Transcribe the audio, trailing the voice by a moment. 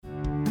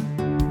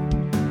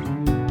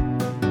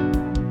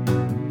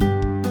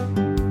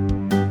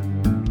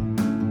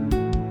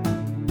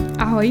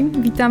Ahoj,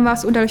 vítám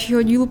vás u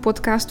dalšího dílu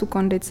podcastu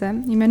Kondice.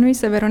 Jmenuji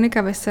se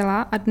Veronika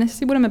Veselá a dnes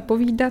si budeme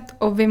povídat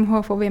o Wim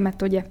Hofově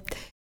metodě.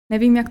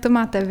 Nevím, jak to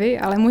máte vy,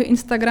 ale můj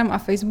Instagram a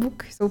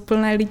Facebook jsou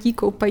plné lidí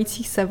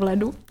koupajících se v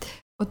ledu.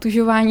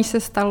 Otužování se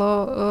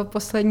stalo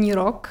poslední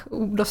rok,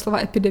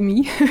 doslova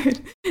epidemií,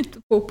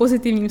 po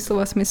pozitivním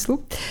slova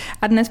smyslu.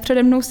 A dnes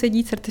přede mnou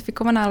sedí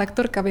certifikovaná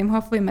lektorka Wim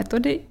Hofovy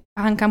metody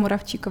Hanka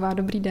Moravčíková.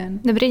 Dobrý den.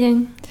 Dobrý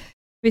den.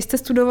 Vy jste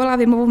studovala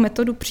Wimovu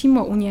metodu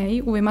přímo u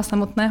něj, u Wima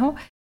samotného.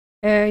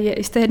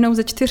 Jste jednou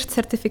ze 4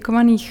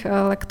 certifikovaných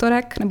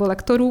lektorek nebo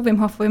lektorů Wim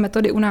Hofovy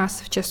metody u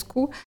nás v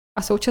Česku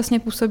a současně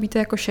působíte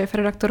jako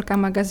šéfredaktorka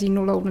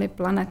magazínu Lonely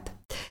Planet.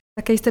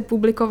 Také jste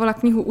publikovala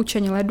knihu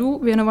Učení ledu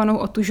věnovanou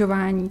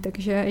otužování,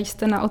 takže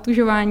jste na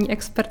otužování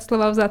expert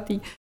slova vzatý.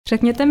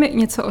 Řekněte mi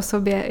něco o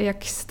sobě,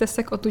 jak jste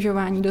se k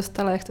otužování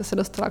dostala, jak jste se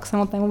dostala k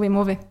samotnému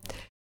Wimovi.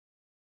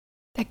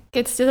 Tak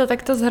keď ste to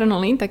takto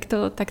zhrnuli, tak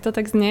to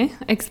tak znie,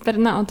 expert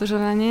na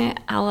otužovanie,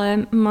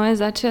 ale moje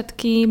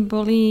začiatky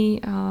boli,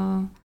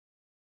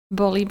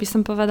 by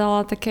som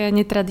povedala, také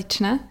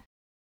netradičné.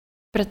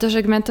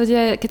 Pretože k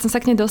metóde, keď som sa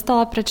k nej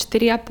dostala pred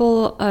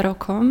 4,5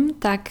 rokom,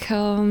 tak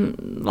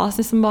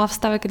vlastne som bola v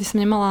stave, kedy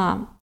som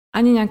nemala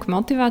ani nejakú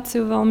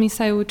motiváciu veľmi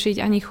sa ju učiť,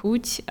 ani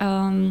chuť.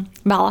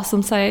 Bála som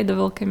sa jej do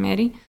veľkej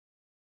miery.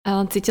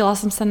 Cítila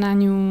som sa na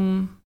ňu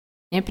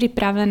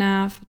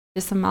nepripravená,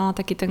 že som mala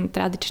taký ten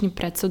tradičný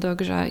predsudok,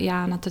 že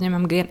ja na to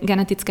nemám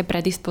genetické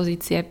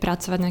predispozície,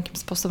 pracovať nejakým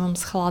spôsobom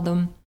s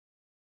chladom.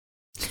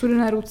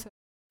 Studené ruce.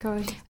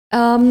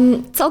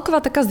 Celková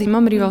taká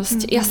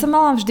zimomrivosť. Ja som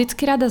mala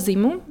vždycky rada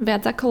zimu,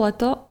 viac ako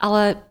leto,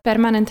 ale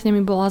permanentne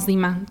mi bola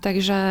zima.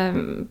 Takže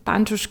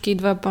pančušky,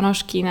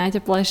 dvojponožky,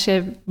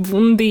 najteplejšie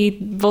bundy,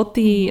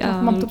 boty.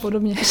 Mám to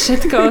podobne.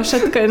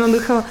 Všetko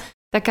jednoducho.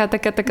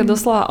 Taká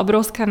doslova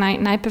obrovská,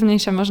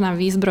 najpevnejšia možná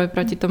výzbroj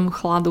proti tomu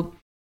chladu.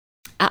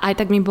 A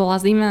aj tak mi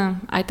bola zima,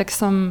 aj tak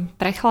som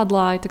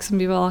prechladla, aj tak som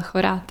bývala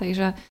chorá,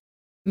 takže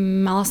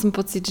mala som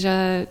pocit,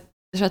 že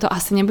to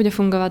asi nebude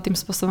fungovať tým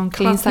spôsobom.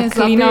 Klín sa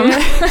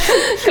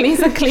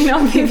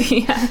klínom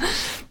vyvíja.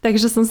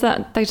 Takže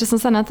som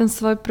sa na ten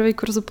svoj prvý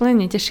kurz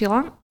úplne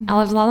netešila,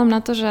 ale vzhľadom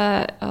na to,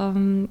 že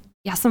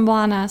ja som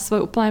bola na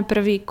svoj úplne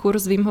prvý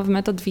kurz Wim Hof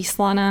metód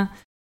vyslaná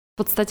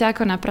v podstate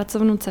ako na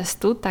pracovnú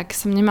cestu, tak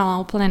som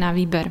nemala úplne na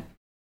výber.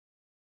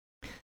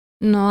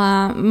 No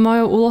a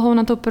mojou úlohou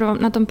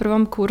na tom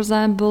prvom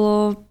kurze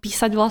bolo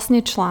písať vlastne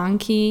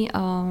články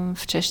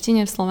v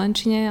češtine, v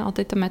slovenčine o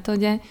tejto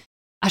metóde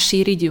a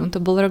šíriť ju.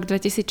 To bol rok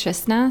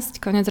 2016,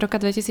 koniec roka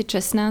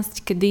 2016,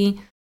 kedy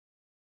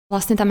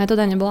vlastne tá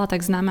metóda nebola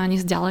tak známa ani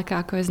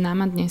zďaleka, ako je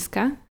známa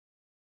dneska.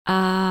 A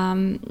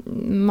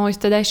môj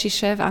vtedajší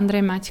šéf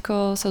Andrej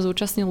Maťko sa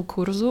zúčastnil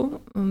kurzu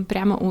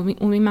priamo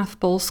u Wima v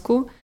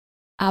Poľsku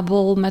a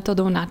bol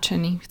metódou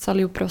nadšený.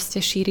 Chceli ju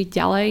proste šíriť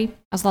ďalej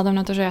a vzhľadom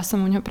na to, že ja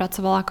som u neho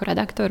pracovala ako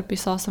redaktor,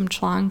 písala som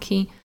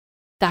články,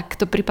 tak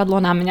to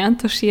pripadlo na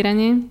mňa, to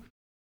šírenie.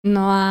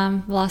 No a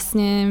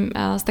vlastne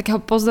z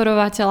takého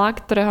pozorovateľa,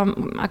 ktorého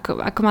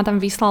ako ma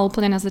tam vyslal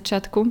úplne na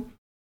začiatku,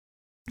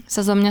 sa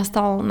zo mňa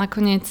stal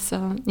nakoniec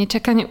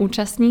nečakane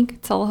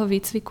účastník celého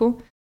výcviku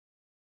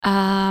a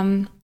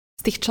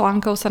z tých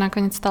článkov sa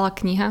nakoniec stala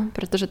kniha,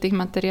 pretože tých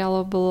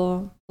materiálov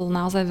bolo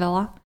naozaj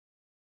veľa.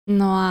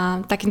 No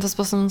a takýmto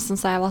spôsobom som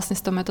sa aj vlastne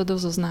s tou metodou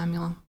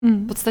zoznámila.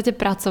 V podstate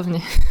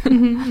pracovne.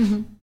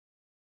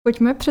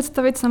 Pojďme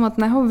představit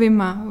samotného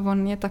Wima.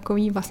 On je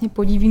takový vlastně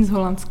podivín z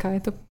Holandska, je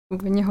to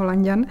původně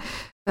Holanďan.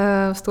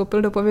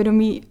 Vstoupil do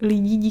povědomí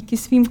lidí díky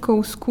svým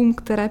kouskům,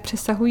 které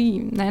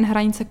přesahují nejen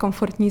hranice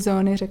komfortní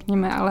zóny,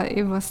 řekněme, ale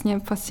i vlastně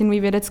fascinují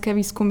vědecké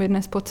výzkumy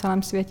dnes po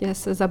celém světě.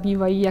 Se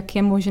zabývají, jak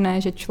je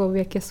možné, že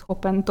člověk je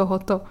schopen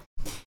tohoto.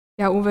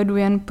 Já uvedu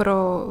jen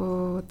pro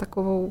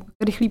takovou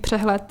rychlý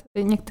přehled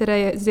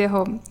některé z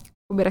jeho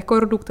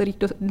rekordů, kterých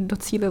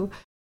docílil.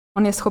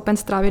 On je schopen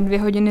strávit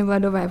 2 hodiny v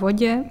ledové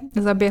vodě,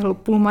 zaběhl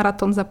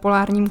půlmaraton za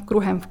polárním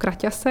kruhem v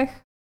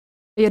kraťasech.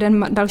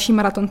 Další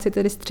maraton si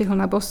tedy střihl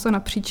na boso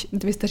napříč,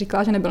 vy jste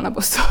říkala, že nebyl na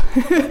boso.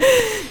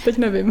 Teď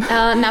nevím.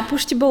 Na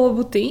pušti bol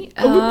obutý.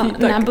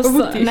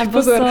 Na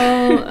boso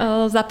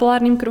za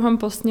polárním kruhem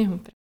po sněhu.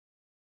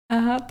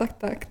 Aha,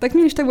 tak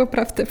mě když tak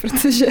opravte,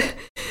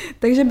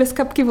 takže bez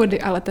kapky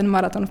vody, ale ten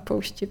maraton v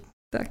poušti.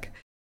 Tak.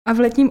 A v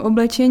letním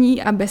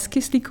oblečení a bez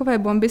kyslíkové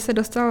bomby se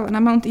dostal na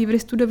Mount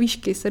Everestu do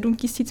výšky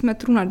 7000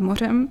 metrů nad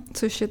mořem,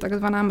 což je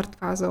takzvaná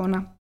mrtvá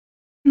zóna.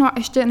 No a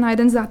ještě na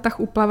jeden zátah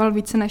uplaval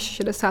více než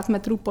 60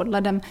 metrů pod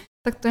ledem.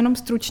 Tak to jenom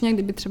stručně,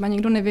 kdyby třeba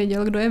někdo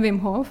nevěděl, kdo je Wim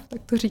Hof,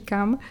 tak to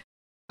říkám.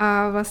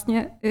 A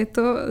vlastně je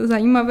to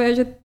zajímavé,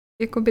 že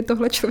jakoby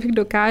tohle člověk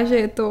dokáže,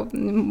 je to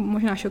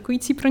možná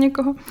šokující pro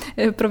někoho,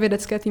 pro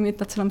vědecké týmy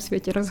na celém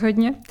světě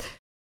rozhodně.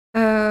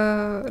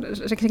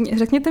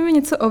 Řekněte mi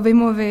něco o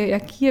Wimovi,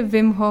 jaký je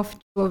Wim Hof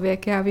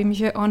člověk. Já vím,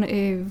 že on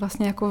i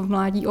vlastně jako v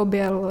mládí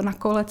objel na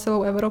kole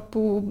celou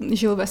Evropu,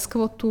 žil ve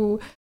skvotu,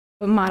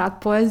 má rád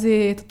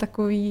poezii, je to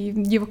takový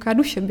divoká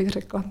duše, bych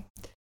řekla.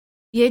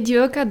 Je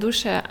divoká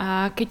duše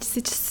a keď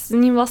si s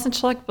ním vlastne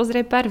človek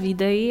pozrie pár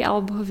videí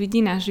alebo ho vidí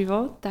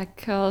naživo,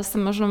 tak sa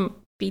možno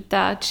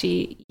pýta,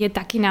 či je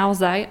taký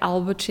naozaj,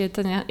 alebo či je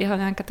to jeho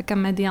nejaká taká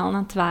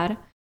mediálna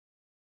tvár.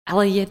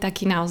 Ale je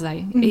taký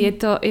naozaj. Je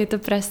to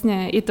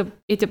presne,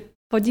 je to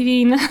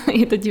podivín,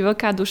 je to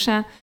divoká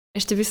duša.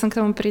 Ešte by som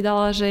k tomu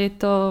pridala, že je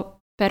to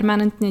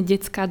permanentne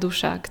detská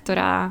duša,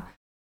 ktorá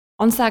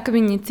on sa akoby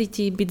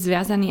necíti byť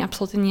zviazaný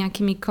absolútne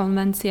nejakými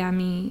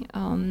konvenciami,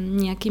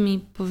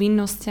 nejakými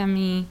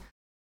povinnosťami.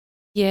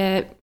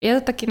 Je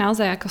to taký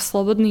naozaj ako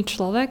slobodný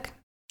človek.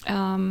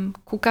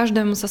 Ku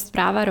každému sa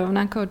správa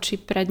rovnako, či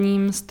pred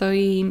ním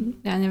stojí,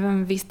 ja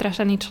neviem,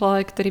 vystrašený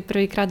človek, ktorý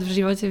prvýkrát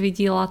v živote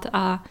vidí ľad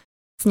a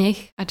sneh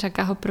a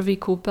čaká ho prvý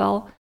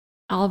kúpel,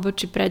 alebo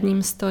či pred ním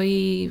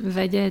stojí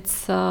vedec,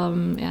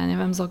 ja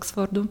neviem, z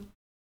Oxfordu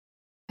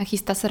a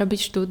chystá sa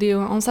robiť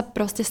štúdiu. On sa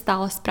proste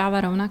stále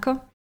správa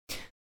rovnako.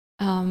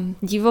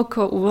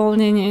 Divoko,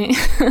 uvoľnenie.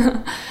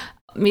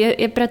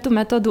 je pre tú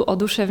metódu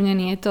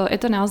oduševnený. Je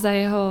to naozaj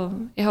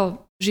jeho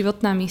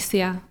životná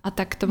misia a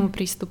tak k tomu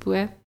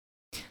pristupuje.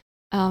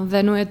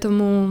 Venuje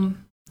tomu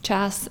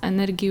čas,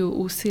 energiu,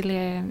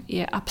 úsilie.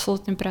 Je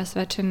absolútne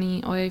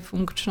presvedčený o jej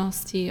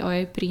funkčnosti, o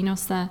jej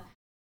prínose.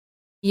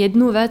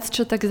 Jednu vec,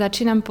 čo tak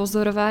začínam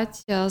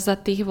pozorovať za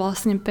tých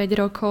vlastne 5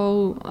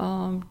 rokov,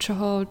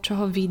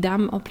 čoho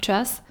vydám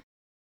občas,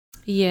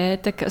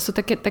 sú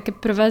také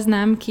prvé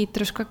známky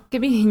trošku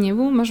keby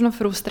hnevu, možno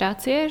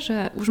frustrácie,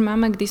 že už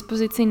máme k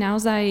dispozícii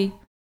naozaj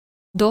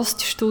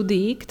dosť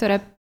štúdií,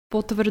 ktoré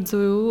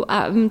potvrdzujú,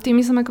 a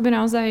tým som akoby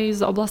naozaj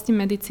z oblasti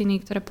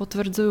medicíny, ktoré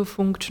potvrdzujú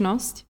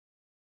funkčnosť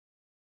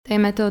tej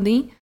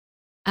metódy.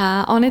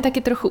 A on je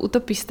taký trochu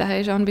utopista,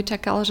 že on by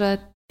čakal,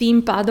 že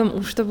tým pádom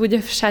už to bude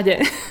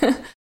všade.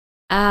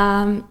 A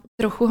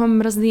trochu ho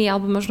mrzí,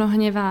 alebo možno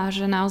hnevá,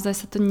 že naozaj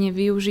sa to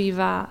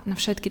nevyužíva na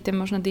všetky tie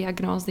možné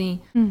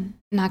diagnózy,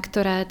 na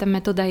ktoré tá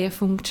metóda je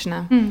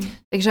funkčná.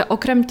 Takže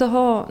okrem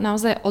toho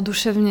naozaj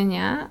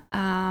oduševnenia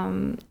a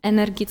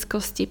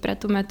energickosti pre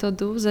tú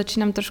metódu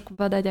začínam trošku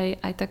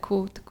badať aj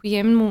takú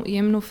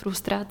jemnú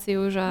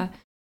frustráciu, že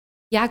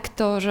jak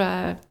to, že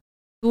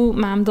tu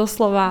mám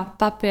doslova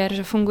papier,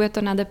 že funguje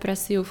to na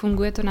depresiu,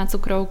 funguje to na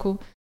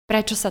cukrovku,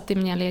 prečo sa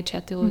tým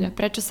neliečia tí ľudia?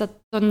 Prečo sa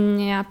to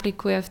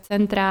neaplikuje v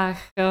centrách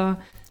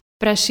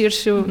pre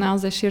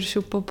naozaj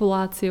širšiu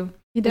populáciu?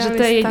 Takže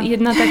to je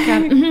jedna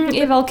taká,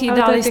 je veľký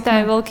idealista,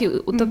 je veľký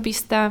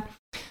utopista,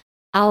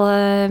 ale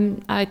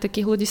aj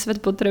takých ľudí svet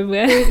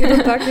potřebuje.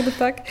 Je to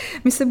tak.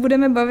 My se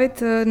budeme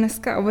bavit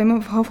dneska o Wim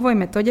Hofovej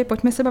metodě,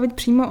 pojďme se bavit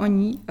přímo o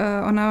ní.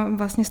 Ona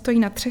vlastně stojí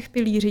na 3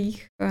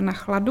 pilířích, na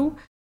chladu,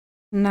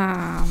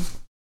 na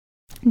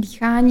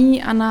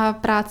dýchání a na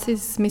práci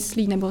s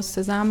myslí nebo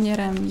se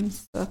záměrem,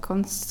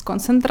 s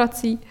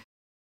koncentrací.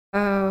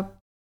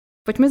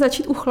 Pojďme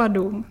začít u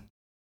chladu.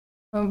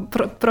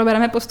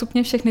 Probereme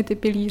postupně všechny ty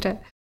pilíře.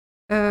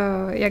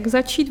 Jak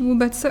začít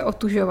vůbec se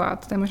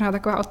otužovat? To je možná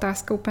taková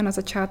otázka úplně na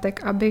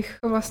začátek, abych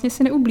vlastně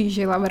si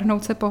neublížila.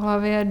 Vrhnout se po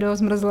hlavě do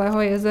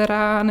zmrzlého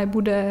jezera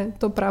nebude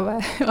to pravé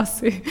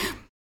asi.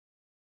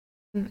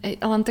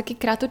 Len taký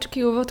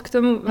krátočký úvod k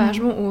tomu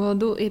vášmu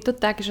úvodu. Je to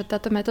tak, že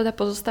táto metóda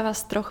pozostáva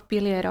z 3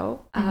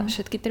 pilierov a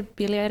všetky 3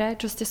 piliere,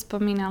 čo ste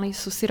spomínali,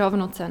 sú si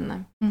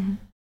rovnocenné.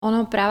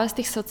 Ono práve z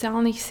tých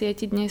sociálnych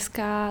sietí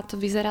dneska to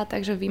vyzerá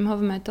tak, že Wim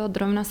Hof metód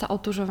rovná sa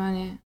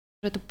otužovanie.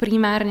 Že je to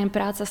primárne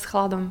práca s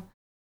chladom.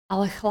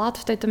 Ale chlad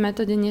v tejto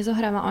metóde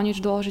nezohráva o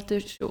nič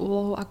dôležitejšiu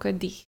úlohu, ako je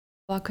dých,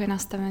 ako je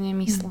nastavenie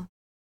mysle.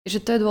 Takže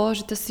to je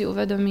dôležité si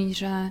uvedomiť,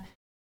 že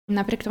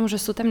napriek tomu, že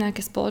sú tam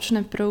nejaké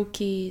spoločné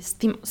prvky s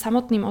tým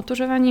samotným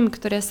otužovaním,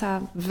 ktoré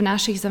sa v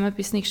našich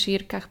zemepisných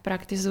šírkach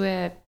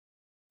praktizuje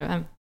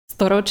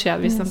storočia,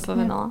 by som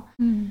povedala.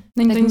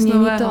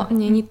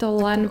 Není to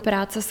len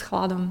práca s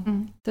chladom.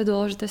 To je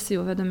dôležité si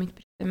uvedomiť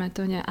pri tej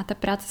metóde. A tá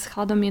práca s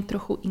chladom je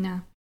trochu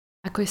iná,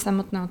 ako je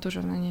samotné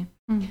otužovanie.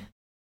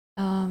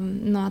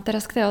 No a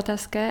teraz k tej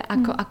otázke,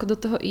 ako do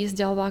toho ísť,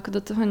 alebo ako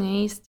do toho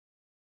neísť.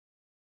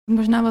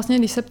 Možná vlastně,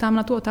 když se ptám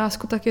na tu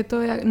otázku, tak je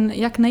to,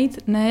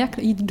 jak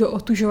jít do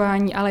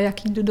otužování, ale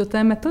jak jít do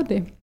té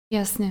metody.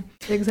 Jasně.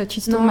 Jak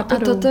začít s tou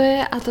metodou.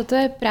 A toto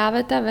je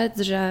právě ta věc,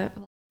 že...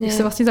 Jak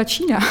se vlastně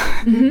začíná.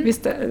 Vy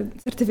jste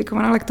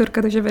certifikovaná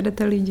lektorka, takže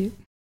vedete lidi.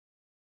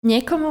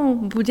 Niekomu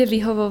bude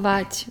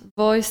vyhovovať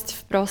vojsť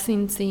v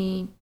prosinci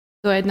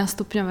do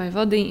 1-stupňovej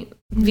vody,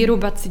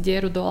 vyrúbať si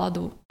dieru do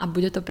ľadu a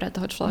bude to pre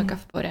toho človeka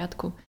v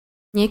poriadku.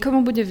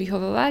 Niekomu bude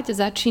vyhovovať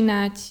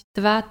začínať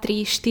 2,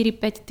 3, 4,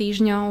 5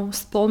 týždňov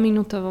s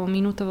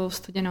minútovou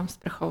studenou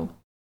sprchou.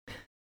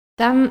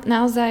 Tam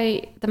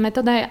naozaj tá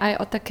metóda je aj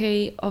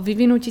o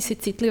vyvinutí si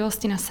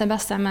citlivosti na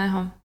seba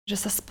samého. Že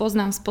sa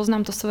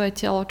spoznám to svoje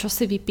telo, čo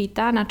si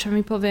vypýta, na čo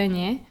mi povie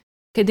nie,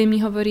 kedy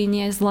mi hovorí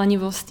nie z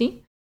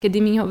lenivosti,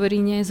 kedy mi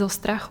hovorí nie zo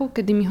strachu,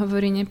 kedy mi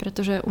hovorí nie,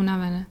 pretože je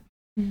unavené.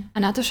 A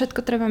na to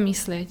všetko treba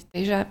myslieť.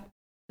 Takže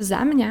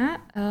za mňa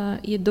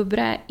je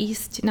dobré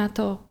ísť na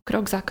to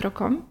krok za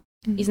krokom,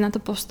 ísť na to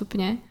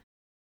postupne,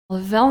 ale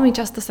veľmi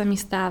často sa mi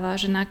stáva,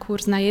 že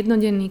na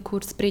jednodenný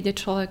kurz príde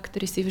človek,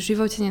 ktorý si v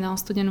živote nedal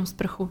studenú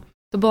sprchu.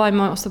 To bol aj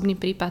môj osobný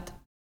prípad.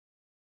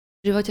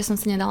 V živote som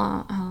si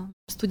nedala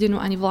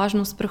studenú ani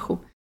vlážnu sprchu.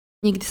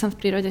 Nikdy som v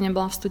prírode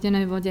nebola v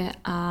studenej vode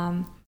a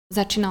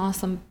začínala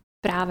som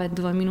práve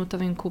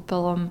 2-minútovým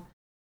kúpelom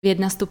v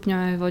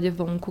 1-stupňovej vode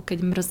vonku,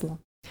 keď mrzlo.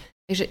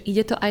 Takže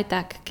ide to aj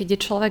tak, keď je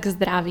človek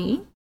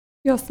zdravý.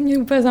 Já jsem mě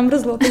úplně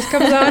zamrzlo teďka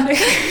v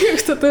zádech,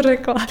 už to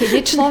řekla. Keď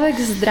je človek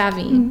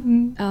zdravý,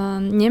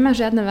 nemá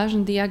žiadne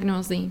vážne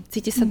diagnózy,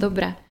 cíti sa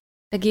dobre,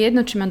 tak je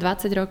jedno, či má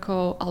 20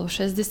 rokov alebo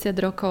 60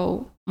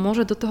 rokov,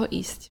 môže do toho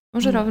ísť.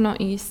 Môže rovno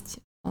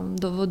ísť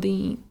do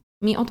vody.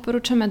 My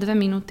odporúčame 2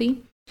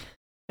 minúty,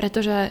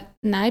 pretože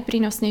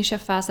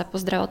najprínosnejšia fáza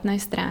po zdravotnej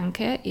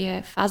stránke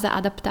je fáza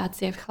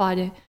adaptácie v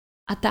chlade.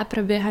 A tá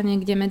prebieha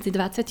niekde medzi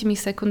 20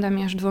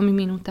 sekundami až 2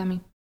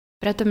 minútami.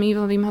 Preto my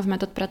vo Wim Hof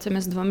metód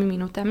pracujeme s 2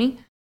 minútami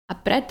a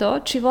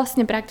preto, či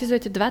vlastne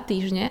praktizujete 2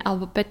 týždne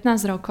alebo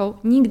 15 rokov,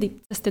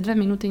 nikdy cez tie 2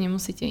 minúty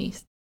nemusíte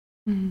ísť.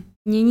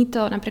 Není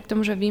to, napriek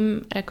tomu, že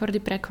Wim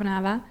rekordy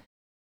prekonáva,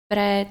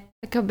 pre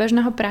takého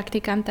bežného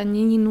praktikanta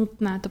není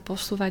nutné to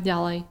posúvať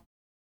ďalej.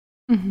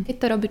 Keď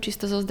to robí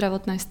čisto zo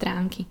zdravotnej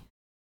stránky.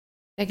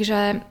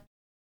 Takže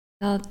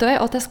to je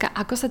otázka,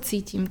 ako sa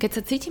cítim. Keď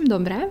sa cítim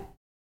dobre,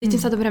 cítim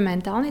sa dobre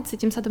mentálne,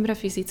 cítim sa dobre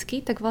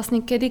fyzicky, tak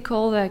vlastne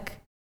kedykoľvek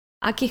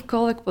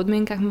akýchkoľvek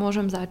podmienkach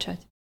môžem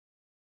začať.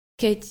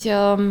 Keď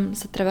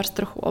sa trebárs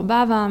trochu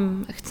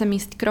obávam, chcem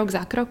ísť krok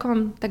za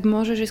krokom, tak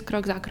môžeš ísť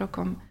krok za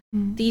krokom.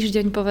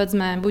 Týždeň,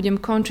 povedzme, budem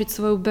končiť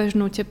svoju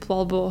bežnú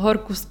teplú alebo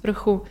horkú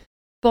sprchu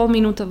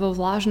polminútovou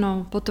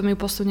vlážnou, potom ju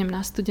posuniem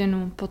na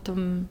studenú,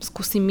 potom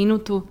skúsim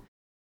minútu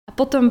a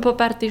potom po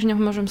pár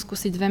týždňoch môžem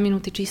skúsiť 2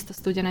 minúty čisto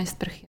studenej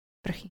sprchy.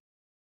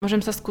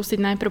 Môžem sa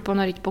skúsiť najprv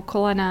ponoriť po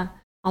kolena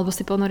alebo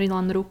si ponoriť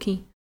len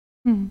ruky.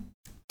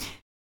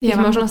 Já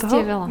mám do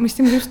toho,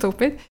 myslím, můžu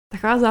vstoupit.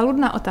 Taková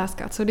záludná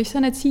otázka. Co když se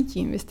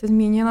necítím? Vy jste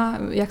zmínila,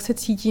 jak se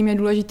cítím, je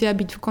důležité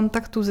být v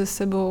kontaktu se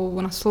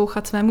sebou,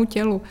 naslouchat svému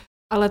tělu.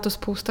 Ale to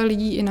spousta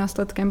lidí i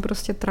následkem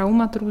prostě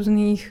traumat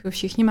různých.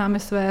 Všichni máme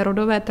své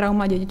rodové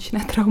trauma,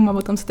 dědičné trauma,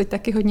 o tom se teď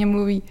taky hodně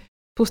mluví.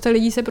 Spousta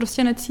lidí se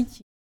prostě necítí.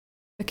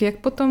 Tak jak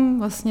potom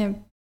vlastně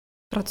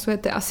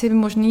pracujete? Asi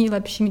možný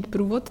lepší mít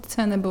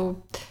průvodce? Nebo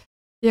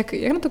jak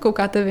na to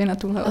koukáte vy, na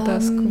tuhle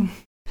otázku?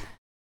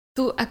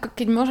 Tu, ako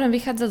keď môžem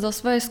vychádzať zo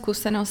svojej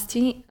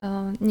skúsenosti,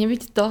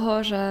 nebyť toho,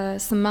 že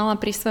som mala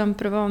pri svojom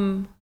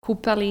prvom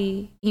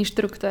kúpeli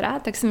inštruktora,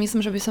 tak si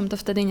myslím, že by som to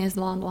vtedy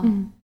nezvládla.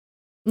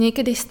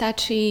 Niekedy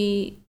stačí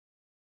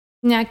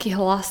nejaký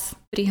hlas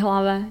pri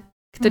hlave,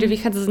 ktorý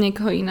vychádza z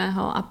niekoho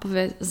iného a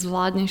povie,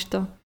 zvládneš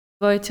to.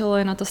 Tvoje telo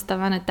je na to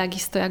stavané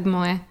takisto, jak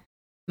moje.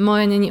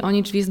 Moje není o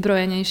nič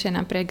vyzbrojenejšie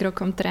napriek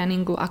rokom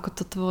tréningu ako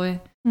to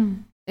tvoje.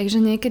 Takže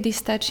niekedy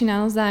stačí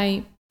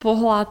naozaj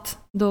pohľad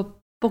do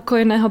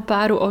pokojného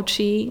páru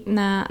očí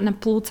na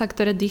plúca,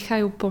 ktoré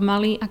dýchajú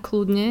pomaly a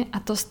kľudne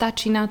a to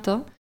stačí na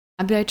to,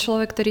 aby aj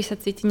človek, ktorý sa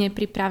cíti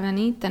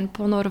nepripravený, ten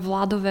ponor v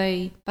ľadovej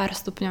pár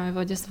stupňovej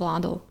vode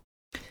zvládol.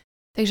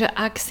 Takže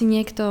ak si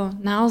niekto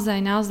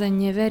naozaj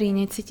neverí,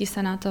 necíti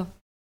sa na to,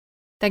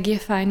 tak je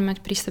fajn mať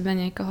pri sebe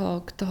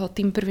niekoho, kto ho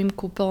tým prvým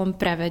kúpelom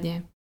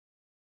prevedie.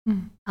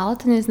 Ale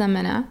to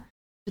neznamená,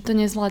 že to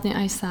nezvládne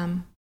aj sám.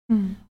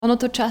 Ono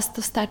to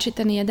často stačí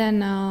ten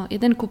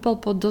jeden kúpel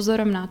pod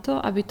dozorom na to,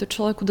 aby to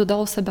človeku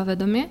dodalo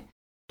sebavedomie,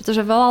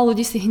 pretože veľa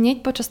ľudí si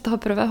hneď počas toho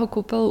prvého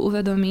kúpelu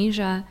uvedomí,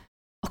 že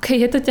OK,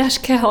 je to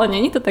ťažké, ale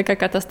není to taká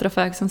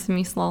katastrofa, jak som si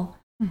myslel.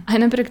 Aj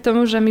napriek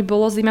tomu, že mi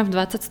bolo zima v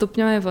 20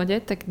 stupňovej vode,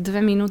 tak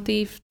 2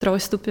 minúty v 3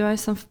 stupňovej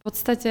som v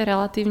podstate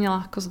relatívne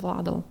ľahko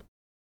zvládol.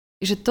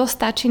 Takže to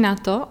stačí na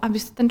to, aby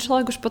si ten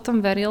človek už potom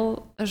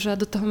veril, že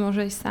do toho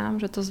môže ísť sám,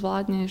 že to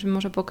zvládne, že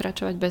môže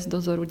pokračovať bez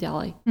dozoru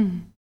ďalej.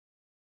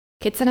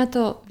 Keď sa na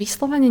to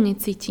vyslovene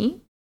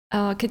necíti,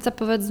 keď sa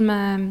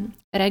povedzme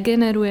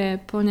regeneruje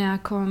po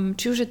nejakom,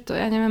 či už je to,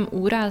 ja neviem,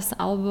 úraz,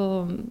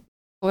 alebo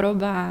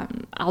choroba,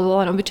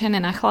 alebo len obyčajné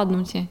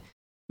nachladnutie,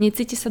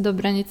 necíti sa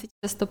dobre, necíti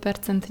sa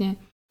 100%,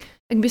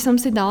 tak by som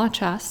si dala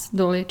čas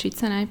doliečiť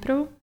sa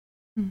najprv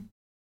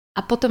a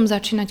potom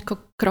začínať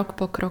krok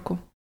po kroku.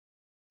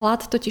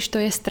 Chlad totiž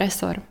to je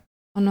stresor.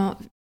 On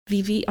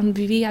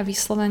vyvíja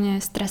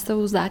vyslovene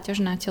stresovú záťaž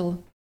na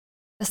telo.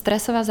 Tá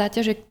stresová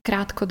záťaž je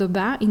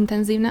krátkodobá,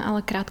 intenzívna,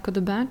 ale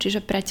krátkodobá,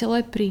 čiže pre telo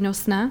je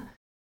prínosná,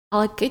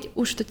 ale keď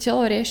už to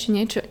telo rieši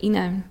niečo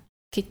iné,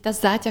 keď tá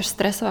záťaž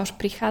stresová už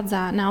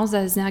prichádza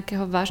naozaj z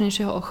nejakého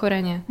vážnejšieho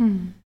ochorenia,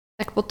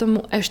 tak potom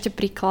mu ešte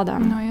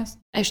prikladám. No,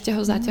 ešte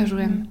ho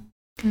zaťažujem.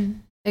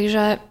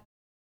 Takže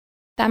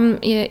tam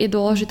je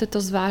dôležité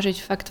to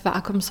zvážiť fakt, v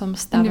akom som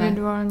stave.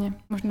 Individuálne.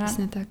 Možná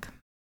Vlastne tak.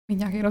 Mít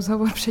nějaký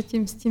rozhovor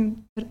předtím s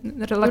tím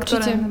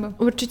relaktorem.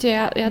 Určite,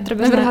 ja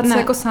treba nevrhať sa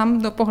ako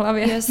sám do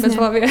pohlavie, bez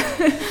hlavie.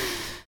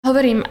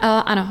 Hovorím,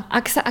 áno,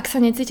 ak sa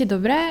necíti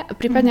dobre,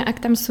 prípadne ak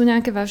tam sú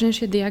nejaké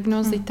vážnejšie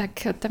diagnózy, tak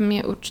tam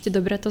je určite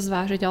dobré to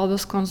zvážiť alebo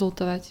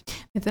skonzultovať.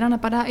 Mně teda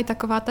napadá i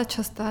taková ta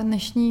častá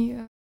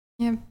dnešní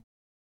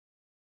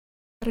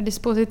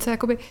predispozice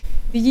jakoby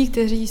lidí,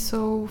 kteří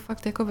jsou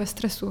fakt jako ve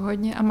stresu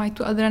hodně a mají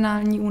tu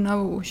adrenální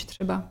únavu už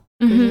třeba.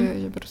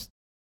 Že prostě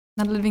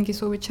nadledvinky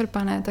jsou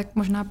vyčerpané, tak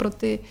možná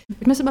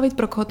pojďme se bavit,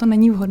 pro koho to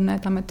není vhodné,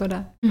 ta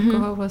metoda. Pro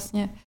koho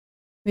vlastně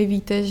vy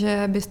víte,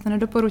 že byste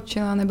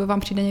nedoporučila, nebo vám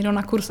přijde někdo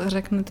na kurz a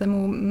řeknete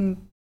mu,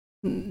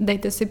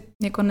 dejte si,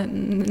 jako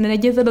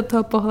nejděte do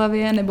toho po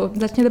hlavě, nebo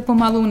začněte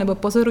pomalu, nebo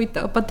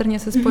pozorujte, opatrně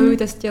se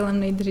spojujte s tělem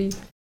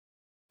nejdřív.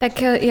 Tak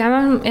ja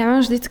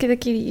mám vždycky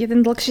taký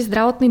jeden dlhší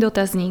zdravotný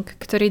dotazník,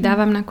 ktorý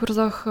dávam na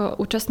kurzoch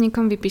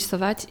účastníkom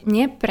vypisovať.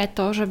 Nie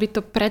preto, že by to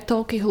pre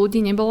toľkých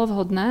ľudí nebolo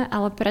vhodné,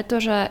 ale preto,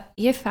 že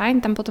je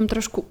fajn tam potom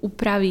trošku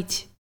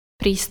upraviť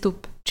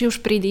prístup, či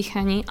už pri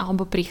dýchaní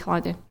alebo pri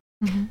chlade.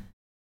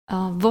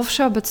 Vo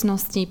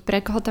všeobecnosti,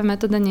 pre koho tá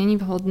metóda není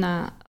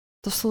vhodná,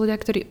 to sú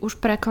ľudia, ktorí už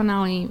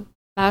prekonali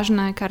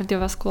vážne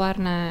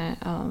kardiovaskulárne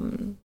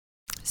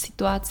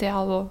situácie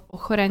alebo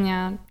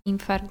ochorenia,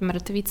 infarkt,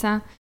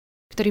 mŕtvica,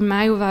 ktorí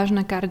majú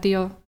vážne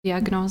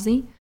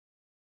kardiodiagnózy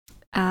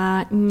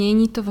a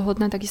není to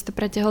vhodné takisto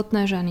pre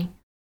tehotné ženy.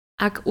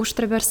 Ak už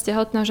trebárs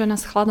tehotná žena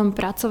s chladom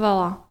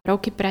pracovala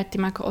roky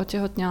predtým, ako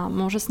otehotnela,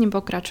 môže s ním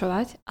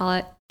pokračovať,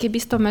 ale keby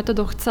s tou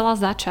metodou chcela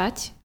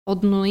začať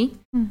od nuly,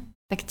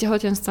 tak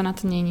tehotenstvo na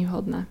to není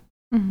vhodné.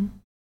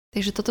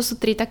 Takže toto sú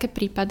 3 také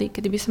prípady,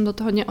 kedy by som do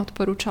toho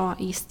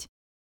neodporúčala ísť.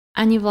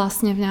 Ani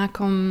vlastne v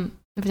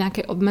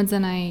nejakej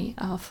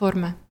obmedzenej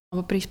forme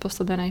alebo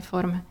prispôsobenej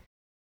forme.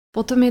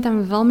 Potom je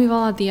tam veľmi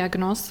veľa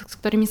diagnóz, s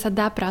ktorými sa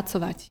dá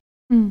pracovať.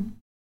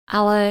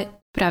 Ale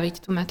praviť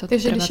tú metódu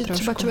Takže treba když je trošku.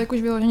 třeba člověk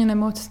už vyloženě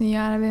nemocný,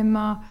 já nevím,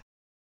 má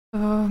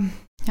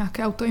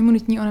nějaké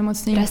autoimunitní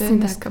onemocnění, to je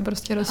dneska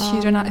prostě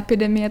rozšířená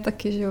epidemie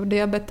taky, že jo,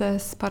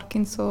 diabetes,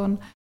 Parkinson.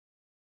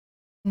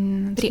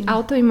 Pri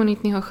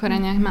autoimunitných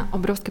ochoreniach má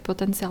obrovský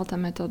potenciál tá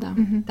metóda.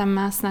 Tam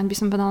má snáď by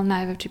som povedala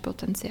najväčší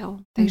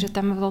potenciál. Takže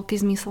tam má veľký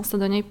zmysel sa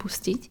do nej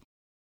pustiť.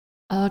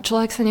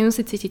 Človek sa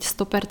nemusí cítiť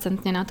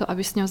 100% na to,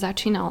 aby s ňou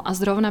začínal. A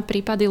zrovna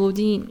prípady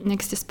ľudí,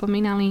 jak ste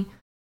spomínali,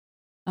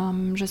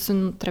 že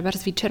sú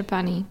trebárs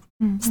vyčerpaní,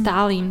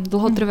 stálym,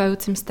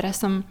 dlhotrvajúcim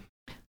stresom.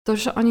 To,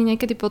 čo oni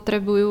niekedy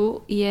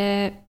potrebujú,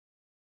 je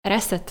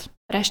reset,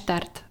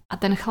 reštart. A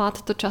ten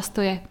chlad to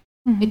často je.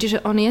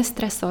 Čiže on je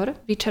stresor,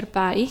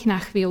 vyčerpá ich na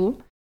chvíľu,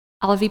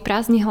 ale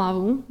vyprázdni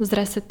hlavu,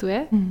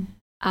 zresetuje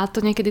a to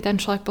niekedy ten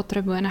človek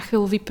potrebuje na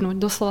chvíľu vypnúť,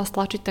 doslova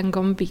stlačiť ten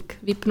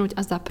gombík, vypnúť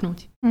a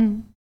zapnúť.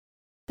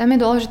 Tam je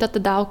dôležitá tá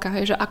dávka,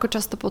 že ako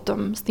často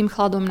potom s tým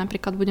chladom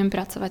napríklad budem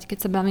pracovať,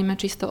 keď sa bavíme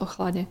čisto o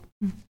chlade.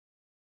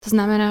 To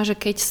znamená, že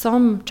keď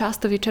som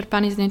často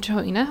vyčerpaný z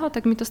niečoho iného,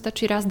 tak mi to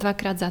stačí raz,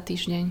 2-krát za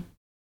týždeň.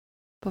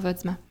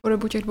 Povedzme. Po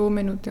dobu těch 2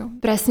 minút, jo?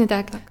 Presne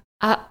tak.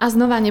 A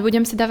znova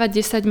nebudem si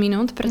dávať 10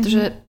 minút,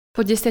 pretože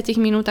po 10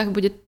 minútach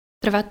bude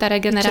trvať tá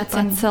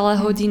regenerácia celé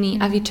hodiny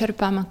a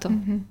vyčerpá ma to.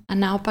 A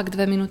naopak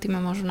 2 minúty ma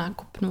môžu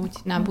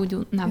nakupnúť,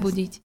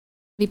 nabudiť,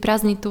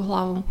 vyprázdniť tú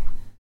hlavu.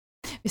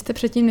 Vy jste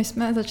předtím, než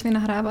jsme začali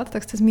nahrávat,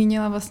 tak jste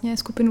zmínila vlastně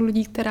skupinu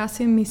lidí, která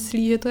si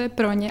myslí, že to je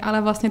pro ně,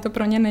 ale vlastně to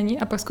pro ně není.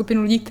 A pak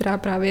skupinu lidí, která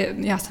právě,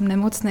 já jsem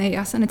nemocnej,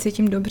 já se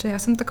necítím dobře, já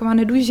jsem taková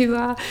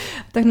neduživá,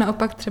 tak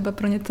naopak třeba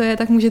pro ně to je,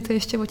 tak můžete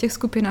ještě o těch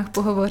skupinách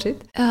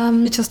pohovořit.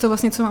 Často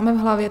vlastně, co máme v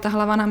hlavě, ta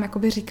hlava nám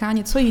jakoby říká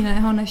něco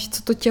jiného, než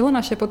co to tělo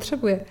naše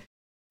potřebuje.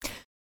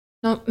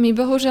 No, my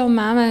bohužiaľ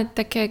máme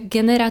také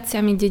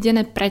generáciami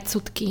dedené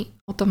predsudky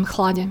o tom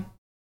chlade.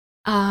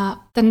 A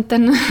ten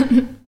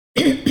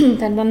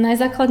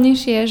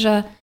najzákladnejší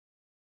je,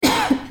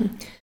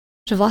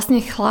 že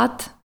vlastne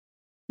chlad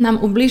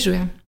nám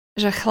ubližuje.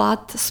 Že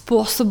chlad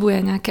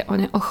spôsobuje nejaké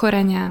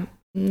ochorenia.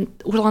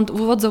 Už len v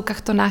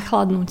úvodzovkách to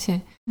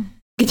nachladnutie,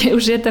 kde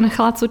už je ten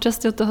chlad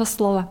súčasťou toho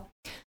slova.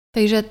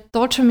 Takže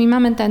to, čo my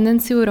máme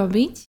tendenciu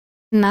robiť,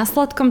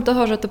 následkom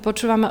toho, že to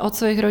počúvame od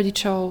svojich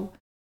rodičov,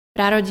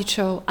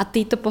 prarodičov a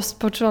títo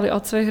počúvali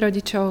od svojich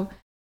rodičov,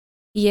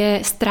 je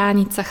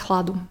strániť sa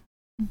chladu.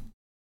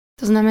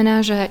 To znamená,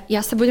 že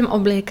ja sa budem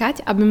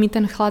obliekať, aby mi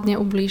ten chlad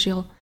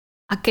neublížil.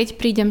 A keď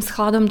prídem s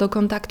chladom do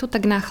kontaktu,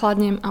 tak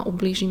nachladnem a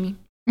ublíži mi.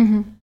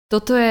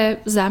 Toto je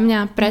za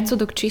mňa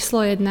predsudok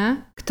číslo 1,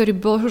 ktorý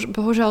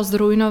bohužiaľ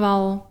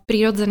zrujnoval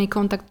prírodzený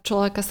kontakt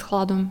človeka s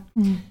chladom.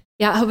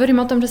 Ja hovorím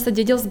o tom, že sa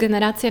dedil z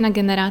generácie na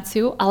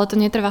generáciu, ale to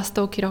netrvá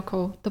stovky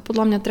rokov. To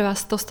podľa mňa trvá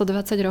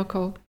 100-120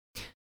 rokov.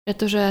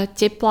 Pretože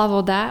teplá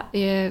voda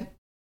je,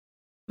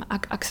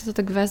 ak sa to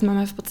tak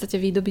vezmeme, v podstate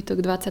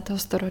výdobytok 20.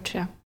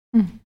 storočia.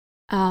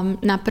 A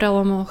na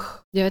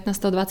prelomoch 19.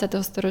 a 20.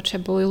 storočia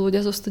boli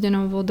ľudia so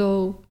studenou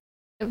vodou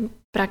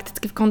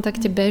prakticky v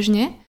kontakte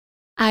bežne,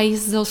 aj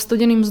so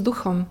studeným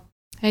vzduchom.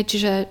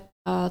 Čiže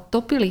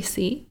topili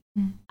si,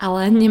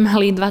 ale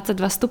nemali 22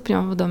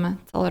 stupňov v dome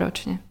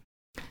celoročne.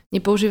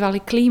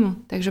 Nepoužívali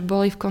klímu, takže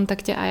boli v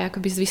kontakte aj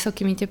akoby s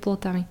vysokými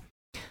teplotami.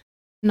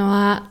 No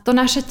a to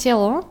naše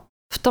telo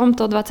v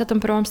tomto 21.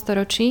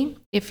 storočí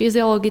je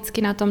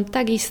fyziologicky na tom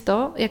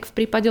takisto, jak v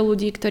prípade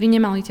ľudí, ktorí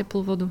nemali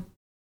teplú vodu.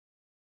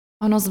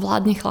 Ono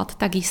zvládne chlad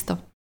takisto.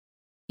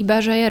 Iba,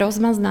 že je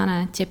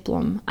rozmaznané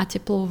teplom a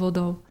teplou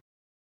vodou.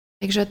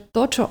 Takže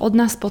to, čo od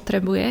nás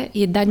potrebuje,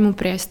 je dať mu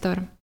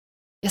priestor.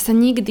 Ja sa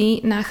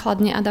nikdy na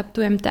chlad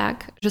neadaptujem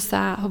tak, že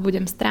sa ho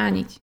budem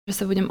strániť, že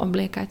sa budem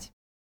obliekať.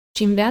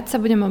 Čím viac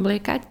sa budem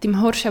obliekať, tým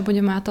horšia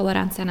bude moja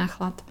tolerancia na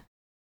chlad.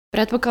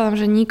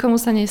 Predpokladám, že nikomu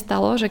sa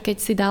nestalo, že keď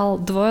si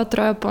dal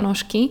 2-3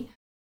 ponožky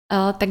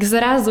tak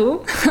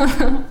zrazu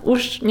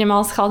už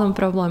nemal s chladom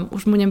problém,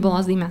 už mu nebola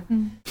zima.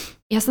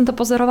 Ja som to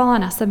pozorovala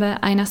na sebe,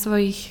 aj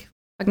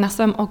na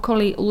svojom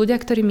okolí. Ľudia,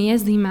 ktorým je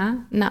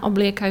zima,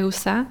 naobliekajú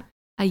sa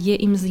a je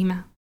im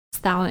zima.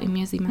 Stále im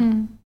je zima.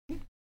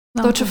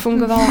 To, čo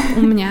fungovalo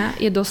u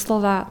mňa, je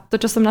doslova to,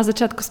 čo som na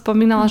začiatku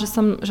spomínala,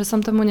 že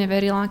som tomu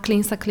neverila,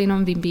 klín sa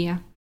klínom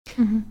vybíja.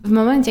 V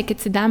momente, keď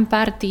si dám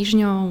pár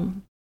týždňov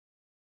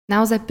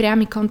naozaj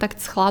priamy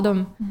kontakt s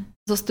chladom,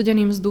 so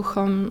studeným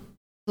vzduchom,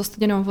 so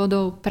studenou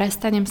vodou,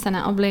 prestanem sa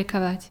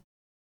naobliekavať,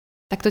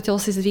 tak to telo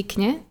si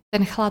zvykne,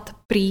 ten chlad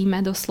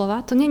príjme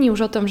doslova. To není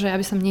už o tom, že ja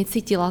by som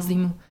necítila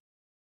zimu.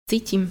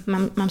 Cítim,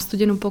 mám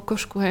studenú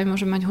pokožku, hej,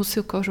 môžem mať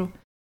husiu kožu,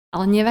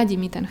 ale nevadí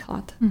mi ten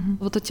chlad,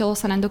 lebo to telo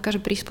sa nám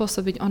dokáže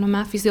prispôsobiť, ono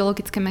má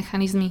fyziologické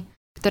mechanizmy,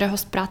 ktoré ho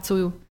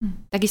spracujú.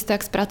 Takisto,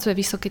 jak spracuje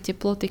vysoké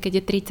teploty, keď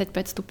je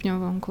 35 stupňov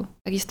vonku,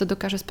 takisto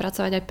dokáže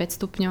spracovať aj 5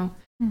 stupňov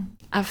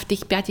a v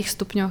tých 5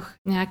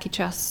 stupňoch nejaký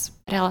čas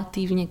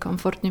relatívne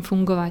komfortne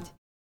fungovať.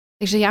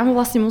 Takže ja mu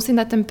vlastne musím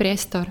dať ten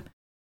priestor.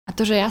 A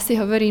to, že ja si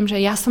hovorím,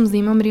 že ja som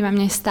zimomrivá,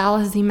 mne je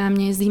stále zima,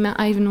 mne je zima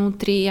aj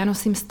vnútri, ja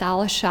nosím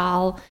stále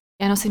šál,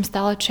 ja nosím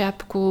stále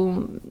čiapku,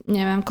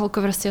 neviem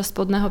koľko vrstiev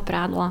spodného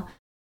prádla.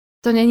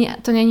 To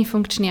není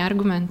funkčný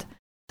argument.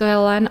 To je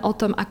len o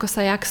tom, ako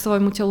sa ja k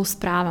svojmu telu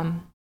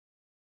správam.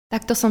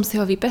 Takto som si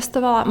ho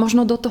vypestovala,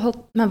 možno do toho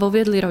ma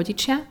voviedli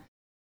rodičia,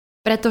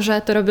 pretože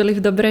to robili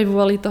v dobrej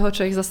vôli toho,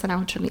 čo ich zase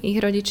naučili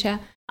ich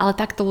rodičia, ale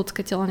takto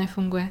ľudské telo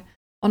nefunguje.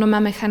 Ono má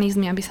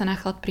mechanizmy, aby sa na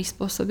chlad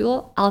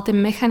prispôsobilo, ale tie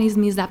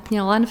mechanizmy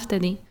zapne len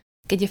vtedy,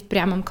 keď je v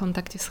priamom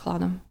kontakte s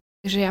chladom.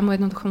 Takže ja mu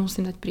jednoducho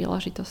musím dať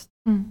príležitosť.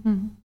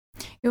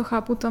 Jo,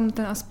 chápu tam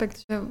ten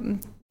aspekt, že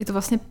je to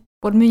vlastně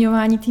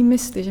podmiňování té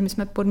mysli, že my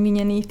jsme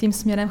podmíněný tím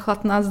směrem,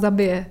 chlad nás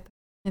zabije.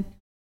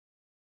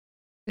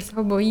 My se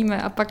ho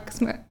bojíme a pak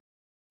jsme...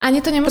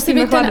 Ani to nemusí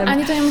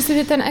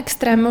byť ten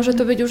extrém. Môže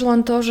to byť už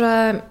len to,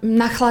 že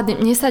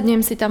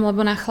nesadnem si tam,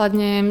 lebo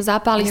nachladnem,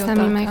 zapáli sa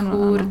mi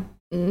mechúr.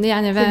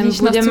 Ja neviem,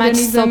 budem mať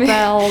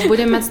sopel,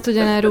 budem mať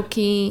studené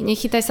ruky,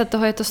 nechytaj sa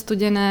toho, je to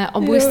studené,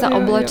 obuj sa,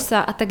 obleč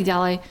sa a tak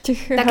ďalej.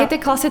 Také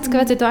tie klasické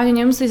veci, to ani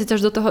nemusí ísť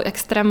až do toho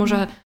extrému,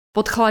 že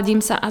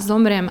podchladím sa a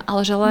zomriem,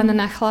 ale že len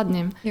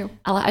nachladnem.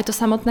 Ale aj to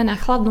samotné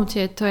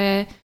nachladnutie, to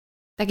je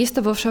takisto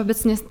vo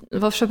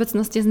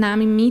všeobecnosti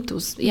známy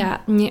mýtus.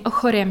 Ja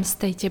neochoriem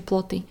z tej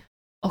teploty.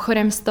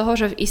 Ochoriem z toho,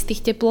 že v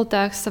istých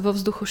teplotách sa vo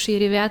vzduchu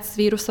šíri viac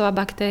vírusov a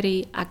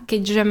baktérií a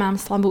keďže mám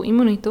slabú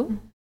imunitu,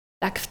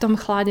 tak v tom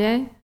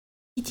chlade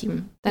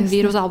chytím ten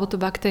vírus alebo tú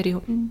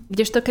baktériu.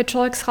 Kdežto keď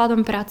človek s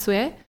chladom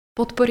pracuje,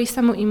 podporí sa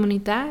mu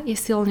imunita, je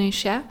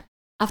silnejšia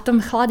a v tom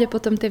chlade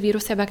potom tie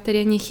vírusy a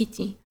baktérie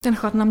nechytí. Ten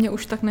chlad na mňa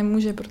už tak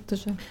nemôže,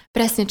 pretože...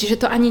 Presne,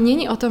 čiže to ani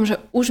není o tom, že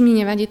už mi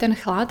nevadí ten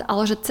chlad,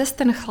 ale že cez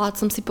ten chlad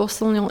som si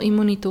posilnil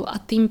imunitu a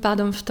tým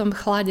pádom v tom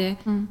chlade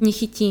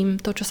nechytím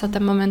to, čo sa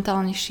tam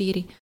momentálne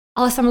šíri.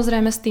 Ale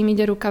samozrejme s tým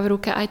ide ruka v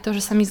ruke aj to,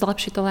 že sa mi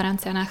zlepší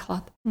tolerancia na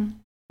chlad.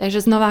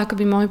 Takže znova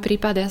akoby môj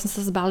prípad, ja som sa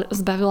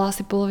zbavila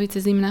asi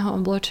polovici zimného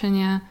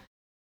oblečenia,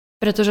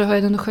 pretože ho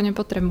jednoducho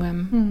nepotrebujem.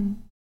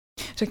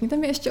 Řekněte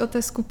mi ještě o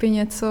té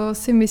skupině, co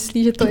si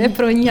myslí, že to je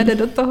pro ní a jde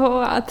do toho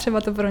a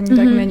třeba to pro ní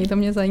tak není, to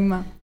mě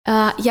zajímá.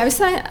 Ja by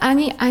som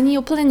ani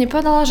úplne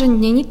nepovedala, že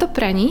není to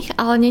pre nich,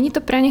 ale není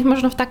to pre nich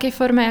možno v takej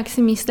forme, jak si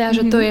myslia,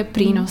 že to je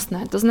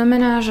prínosné. To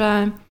znamená,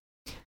 že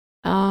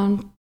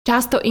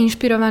často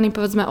inšpirovaní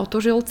povedzme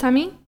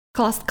otužilcami,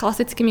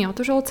 klasickými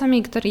otužilcami,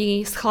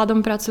 ktorí s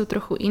chladom pracujú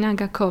trochu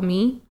inak ako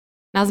my.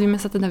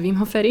 Nazvime sa teda Wim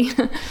Hofery.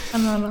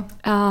 Áno.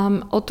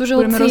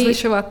 Otužilci... Budeme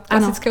rozlišovať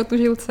klasické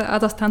otužilce a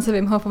zastánce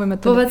Wim Hofovy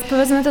metody.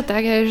 Povedzme to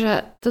tak,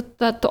 že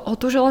to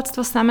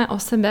otužilectvo samé o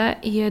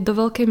sebe je do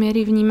veľkej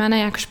miery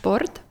vnímané jak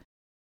šport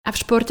a v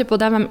športe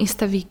podávam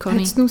isté výkony.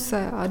 Hecnú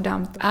sa a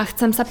dám to. A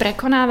chcem sa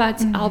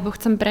prekonávať, alebo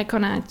chcem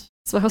prekonať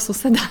svojho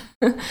suseda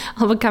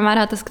alebo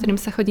kamaráta, s ktorým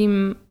sa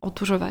chodím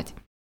otužovať.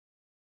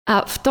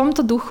 A v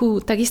tomto duchu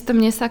takisto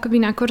mne sa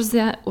akoby na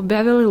kurze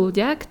objavili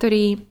ľudia,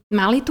 ktorí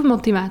mali tú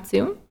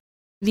motiváciu,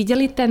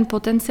 videli ten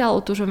potenciál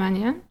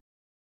otužovania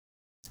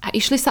a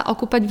išli sa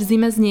okúpať v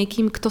zime s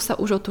niekým, kto sa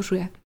už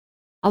otužuje.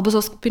 Alebo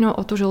so skupinou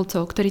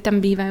otužilcov, ktorí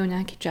tam bývajú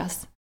nejaký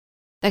čas.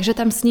 Takže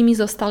tam s nimi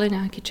zostali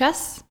nejaký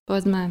čas,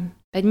 povedzme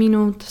 5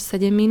 minút,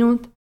 7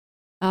 minút,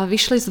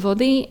 vyšli z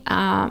vody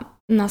a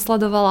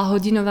nasledovala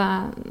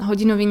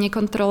hodinový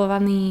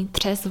nekontrolovaný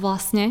třes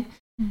vlastne,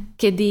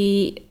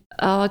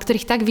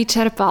 ktorých tak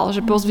vyčerpal,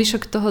 že po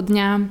zvyšok toho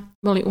dňa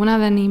boli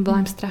unavení,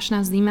 bola im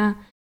strašná zima.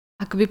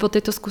 Akoby po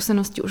tejto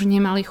skúsenosti už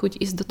nemali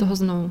chuť ísť do toho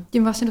znovu.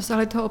 Tím vlastne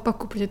dostali toho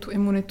opaku, protože tu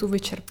imunitu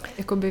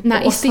vyčerpali.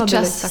 Na istý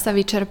čas sa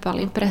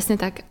vyčerpali,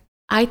 presne tak.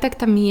 Aj tak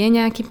tam je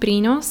nejaký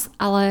prínos,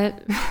 ale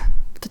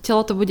to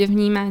telo to bude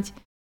vnímať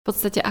v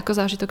podstate ako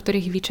zážitok,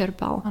 ktorý ich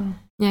vyčerpal. Ano.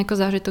 Nie ako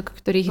zážitok,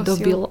 ktorý ich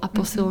dobil a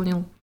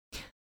posilnil.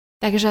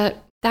 Takže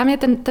tam je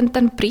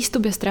ten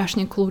prístup je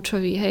strašne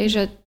kľúčový, hej,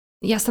 že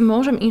ja sa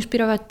môžem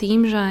inšpirovať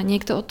tým, že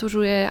niekto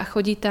otužuje a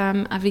chodí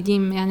tam a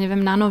vidím, ja neviem,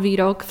 na Nový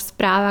rok v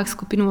správach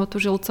skupinu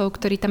otužilcov,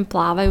 ktorí tam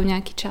plávajú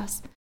nejaký čas.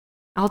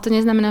 Ale to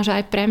neznamená, že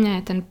aj pre mňa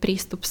je ten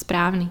prístup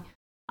správny.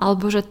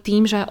 alebo že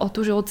tým, že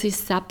otužilci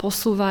sa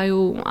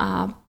posúvajú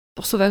a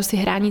posúvajú si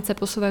hranice,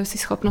 posúvajú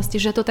si schopnosti,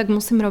 že to tak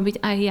musím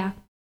robiť aj ja.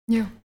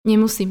 Jo.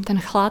 Nemusím.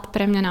 Ten chlad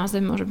pre mňa naozaj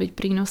môže byť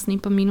prínosný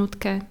po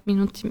minútke,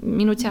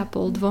 minúte a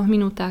pol, 2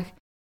 minútach.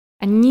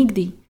 A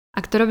nikdy,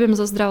 ak to robím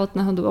zo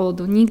zdravotného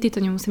dôvodu, nikdy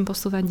to nemusím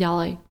posúvať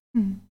ďalej.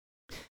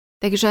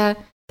 Takže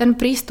ten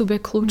prístup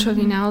je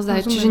kľúčový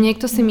naozaj. Rozumiem. Čiže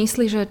niekto si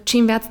myslí, že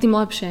čím viac, tým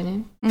lepšie, nie?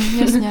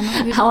 Jasne, no.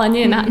 Ale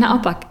nie,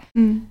 naopak.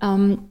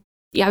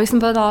 Ja by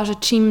som povedala, že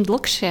čím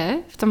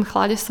dlhšie v tom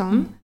chlade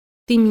som,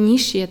 tým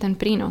nižší je ten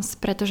prínos,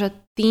 pretože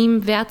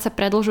tým viac sa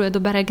predĺžuje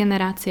doba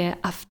regenerácie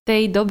a v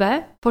tej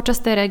dobe,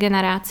 počas tej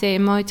regenerácie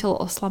je moje telo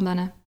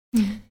oslabené.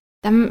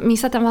 My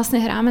sa tam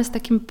vlastne hráme s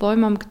takým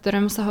pojmom,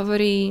 ktorému sa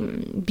hovorí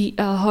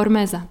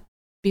horméza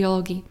v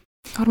biológii.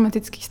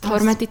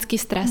 Hormetický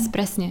stres,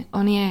 presne.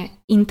 On je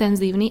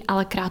intenzívny,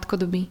 ale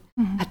krátkodobý.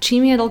 A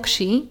čím je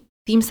dlhší,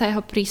 tým sa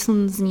jeho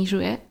prísun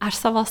znižuje, až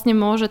sa vlastne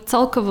môže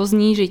celkovo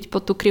znížiť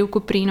pod tú krivku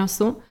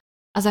prínosu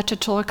a začať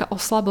človeka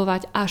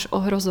oslabovať až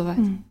ohrozovať.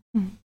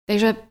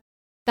 Takže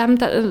tam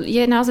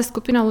je naozaj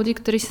skupina ľudí,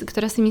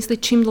 ktorá si myslí,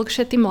 čím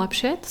dlhšie, tým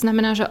lepšie. To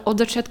znamená, že od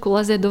začiatku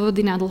lezie do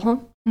vody na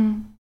dlho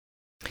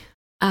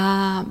a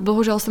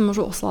bohužiaľ sa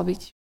môžu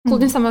oslabiť.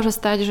 Kľudne sa môže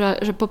stať,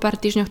 že po pár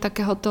týždňoch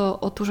takéhoto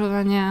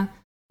otužovania,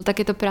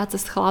 takéto práce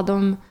s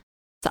chladom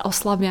sa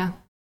oslabia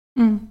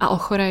a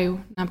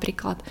ochorejú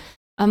napríklad.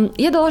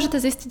 Je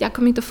dôležité zistiť, ako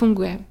mi to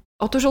funguje.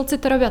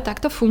 Otužilci to robia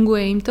takto,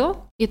 funguje im to,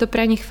 je to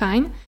pre nich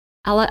fajn,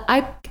 ale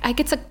aj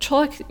keď sa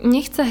človek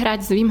nechce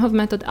hrať z Wim Hof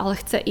metód, ale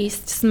chce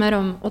ísť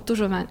smerom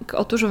k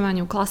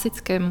otužovaniu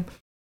klasickému,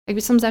 tak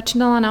by som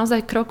začínala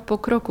naozaj krok po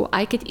kroku.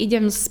 Aj keď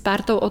idem s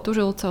partou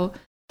otužilcov,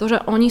 to, že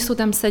oni sú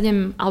tam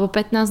 7 alebo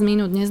 15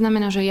 minút,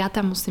 neznamená, že ja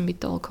tam musím byť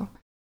toľko.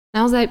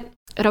 Naozaj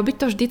robiť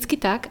to vždycky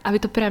tak,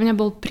 aby to pre mňa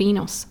bol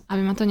prínos,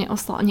 aby ma to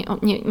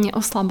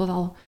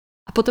neoslabovalo.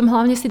 A potom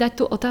hlavne si dať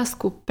tú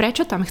otázku,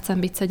 prečo tam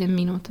chcem byť 7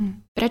 minút?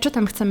 Prečo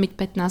tam chcem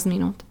byť 15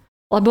 minút?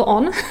 Lebo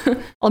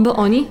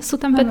oni sú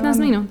tam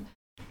 15 minút.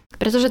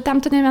 Pretože tam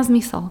to nemá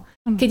zmysel.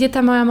 Keď je tá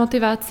moja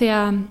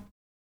motivácia,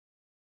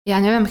 ja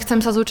neviem,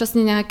 chcem sa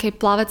zúčastniť nejakej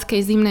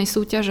plaveckej zimnej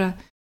súťaže,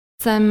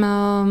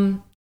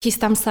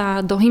 chystám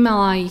sa do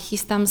Himalají,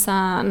 chystám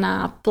sa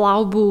na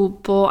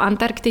plavbu po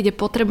Antarktide,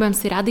 potrebujem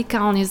si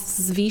radikálne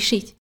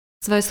zvýšiť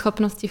svoje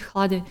schopnosti v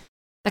chlade,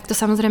 tak to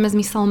samozrejme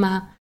zmysel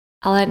má.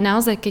 Ale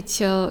naozaj, keď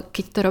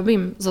to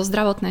robím zo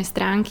zdravotnej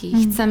stránky,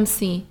 chcem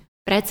si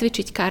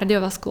precvičiť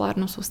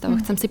kardiovaskulárnu sústavu,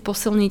 chcem si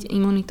posilniť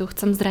imunitu,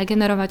 chcem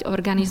zregenerovať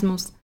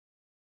organizmus,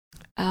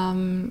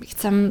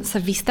 chcem sa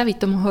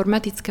vystaviť tomu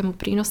hormetickému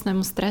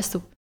prínosnému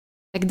stresu,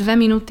 tak 2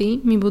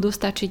 minúty mi budú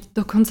stačiť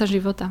do konca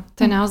života.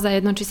 To je naozaj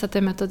jedno, či sa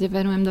tej metóde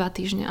venujem 2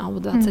 týždne alebo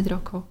 20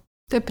 rokov.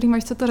 To je přímo,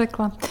 co to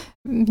řekla.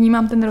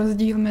 Vnímám ten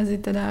rozdíl mezi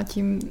teda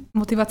tím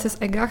motivace z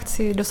ega,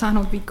 chci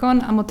dosáhnout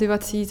výkon, a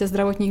motivací ze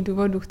zdravotních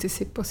důvodů, chci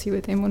si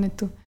posílit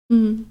imunitu.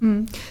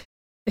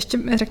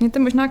 Ještě řekněte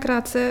možná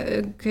krátce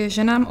k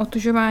ženám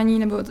otužování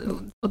nebo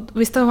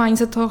vystavování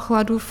se toho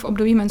chladu v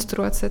období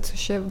menstruace,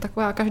 což je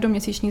taková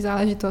každoměsíční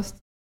záležitost.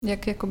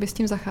 Jak jakoby s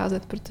tím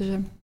zacházet,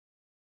 protože...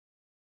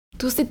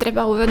 Tu si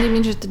treba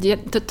uvedomiť, že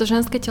to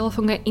ženské telo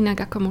funguje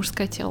inak ako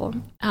mužské telo.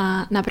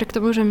 A napriek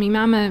tomu, že my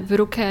máme v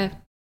ruke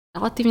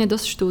relatívne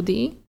dosť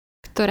štúdií,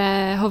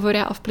 ktoré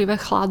hovoria o vplyve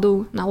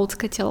chladu na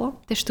ľudské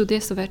telo, tie štúdie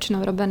sú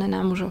väčšinou robené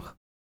na mužoch.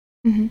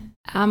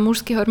 A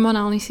mužský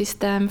hormonálny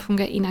systém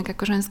funguje inak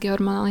ako ženský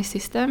hormonálny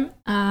systém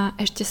a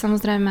ešte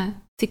samozrejme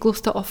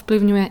cyklus to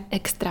ovplyvňuje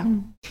extra.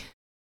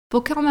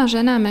 Pokiaľ má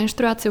žena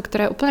menštruáciu,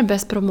 ktorá je úplne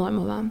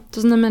bezproblémová,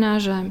 to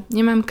znamená, že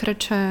nemám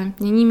krče,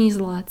 není mi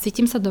zle,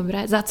 cítim sa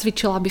dobre,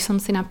 zacvičila by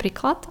som si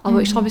napríklad,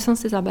 alebo išla by som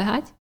si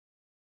zabehať,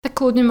 tak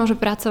kľudne môže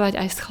pracovať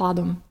aj s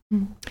chladom.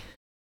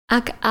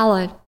 Ak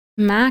ale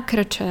má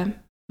krče,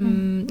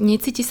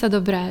 necíti sa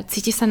dobre,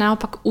 cíti sa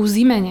naopak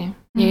uzimene,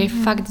 je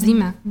fakt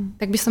zima,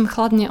 tak by som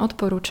chlad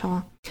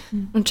neodporúčala.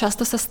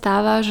 Často sa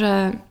stáva,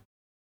 že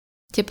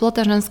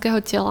teplota ženského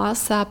tela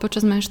sa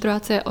počas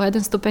menštruácie o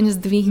 1 stupeň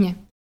zdvihne.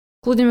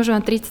 Kľudne môže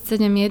mať 37,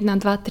 1,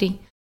 2,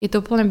 3. Je to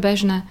úplne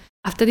bežné.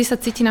 A vtedy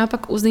sa cíti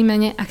naopak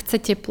uzimene a chce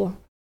teplo.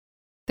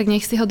 Tak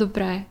nech si ho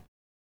dopraje.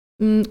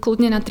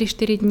 Kľudne na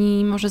 3-4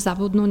 dní môže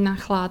zabudnúť na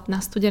chlad,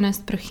 na studené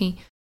sprchy.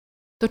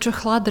 To, čo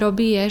chlad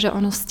robí, je, že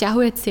ono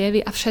sťahuje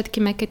cievy a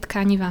všetky mäkké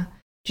tkaniva.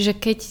 Čiže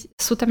keď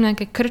sú tam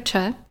nejaké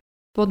krče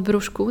pod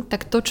brúšku,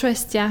 tak to, čo je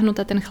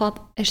stiahnuté, ten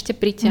chlad ešte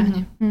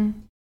pritiahne.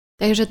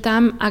 Takže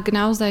tam, ak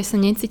naozaj sa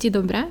necíti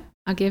dobre,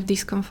 ak je v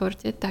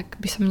diskomforte,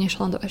 tak by som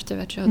nešla do ešte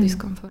väčšieho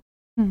diskomfortu.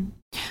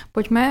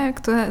 Pojďme k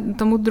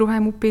tomu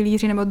druhému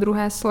pilíři nebo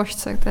druhé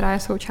složce, která je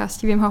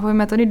součástí Wim Hofovy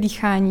metody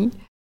dýchání.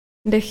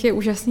 Dech je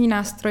úžasný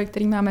nástroj,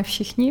 který máme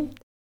všichni.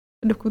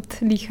 Dokud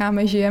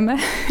dýcháme, žijeme.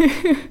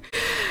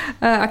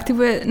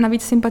 Aktivuje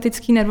navíc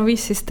sympatický nervový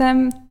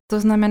systém, to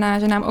znamená,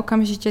 že nám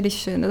okamžitě,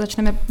 když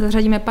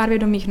zařadíme pár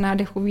vědomých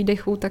nádechů,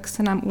 výdechů, tak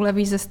se nám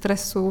uleví ze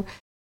stresu.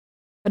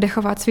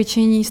 Dechová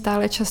cvičení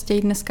stále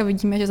častěji dneska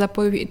vidíme, že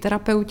zapojují i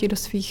terapeuti do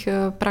svých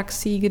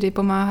praxí, kdy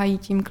pomáhají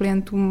tím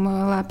klientům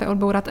lépe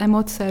odbourat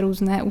emoce,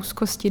 různé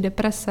úzkosti,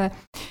 deprese.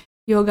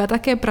 Yoga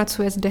také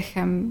pracuje s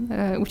dechem,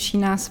 učí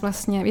nás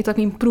vlastně, je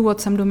takovým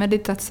průvodcem do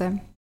meditace.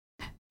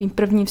 Tím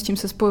prvním, s čím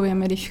se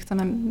spojujeme, když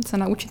chceme se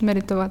naučit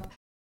meditovat.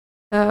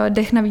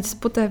 Dech navíc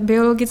po té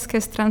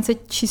biologické stránce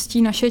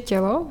čistí naše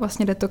tělo,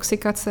 vlastně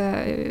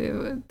detoxikace,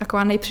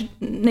 taková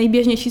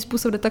nejběžnější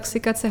způsob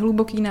detoxikace,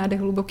 hluboký nádech,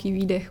 hluboký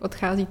výdech,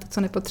 odchází to,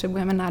 co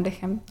nepotřebujeme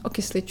nádechem,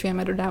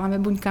 okysličujeme, dodáváme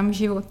buňkám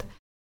život.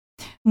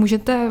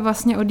 Můžete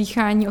vlastně o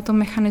dýchání, o tom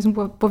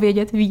mechanismu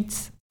povědět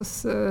víc,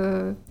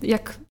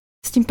 jak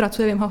s tím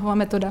pracuje Wim Hofova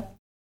metoda?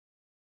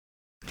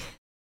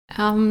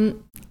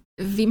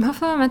 Wim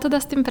Hofova metoda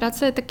s tým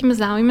pracuje takým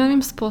zaujímavým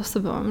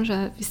spôsobom,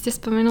 že vy ste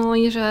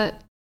spomenuli, že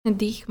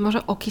dých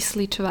môže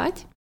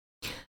okysličovať.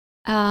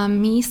 A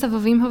my sa vo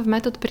Wim Hof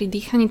metód pri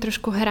dýchaní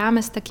trošku hráme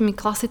s takými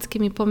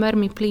klasickými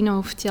pomermi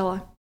plynov v tele.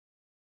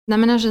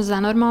 Znamená, že za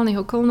normálnych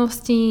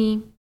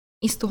okolností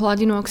istú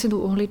hladinu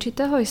oxidu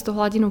uhličitého, istú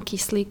hladinu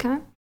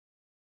kyslíka,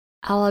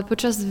 ale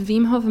počas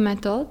Wim Hof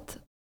metód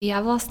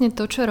ja vlastne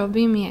to, čo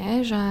robím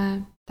je, že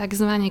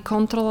takzvané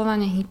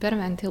kontrolovane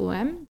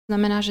hyperventilujem.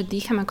 Znamená, že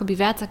dýcham akoby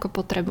viac, ako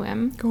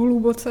potrebujem.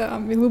 Hlúboce a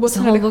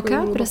hlúboce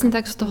nadechujem. Presne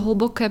tak, sú to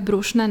hlboké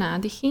brušné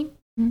nádychy.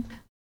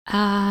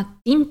 A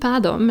tým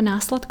pádom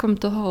následkom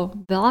toho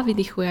veľa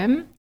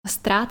vydychujem a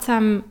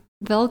strácam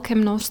veľké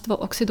množstvo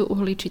oxidu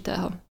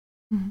uhličitého.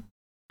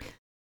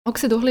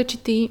 Oxid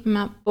uhličitý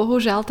má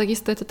bohužiaľ,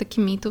 takisto je to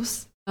taký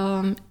mýtus,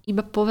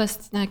 iba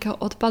povesť nejakého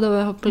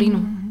odpadového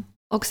plynu.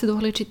 Oxid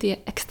uhličitý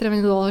je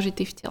extrémne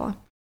dôležitý v tele.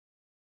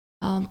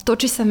 To,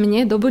 či sa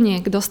mne do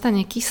buniek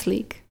dostane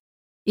kyslík,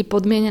 je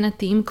podmienené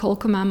tým,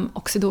 koľko mám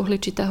oxidu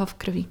uhličitého v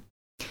krvi.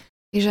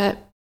 Takže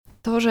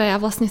to, že ja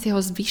vlastne si ho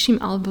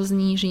zvýšim alebo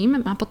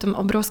znížim, má potom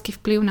obrovský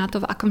vplyv na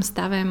to, v akom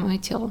stave je moje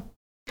telo.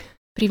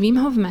 Pri Wim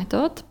Hof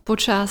metód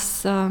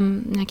počas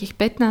nejakých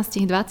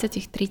 15,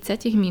 20,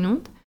 30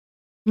 minút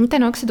my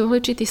ten oxid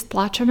uhličitý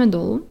stláčame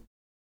dolu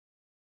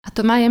a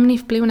to má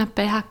jemný vplyv na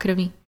pH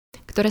krvi,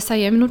 ktoré sa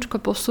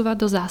jemnúčko posúva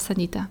do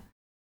zásadita.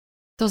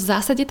 To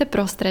zásadité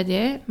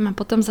prostredie má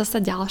potom zasa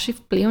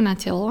ďalší vplyv na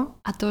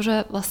telo a to,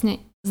 že vlastne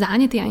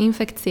zánety a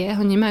infekcie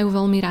ho nemajú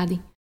veľmi rady.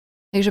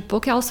 Takže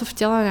pokiaľ sú v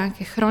tele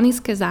nejaké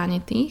chronické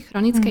zánety,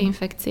 chronické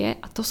infekcie,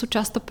 a to sú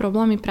často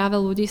problémy práve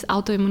ľudí s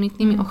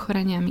autoimunitnými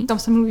ochoreniami. Tam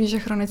sa mluví,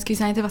 že chronický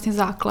zánět je vlastne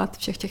základ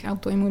všech těch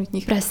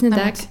autoimunitních. Presne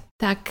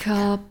tak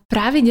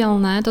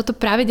toto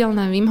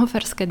pravidelné Wim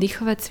Hoferské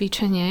dýchové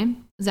cvičenie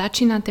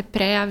začína tie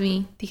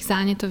prejavy tých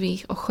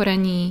zánetových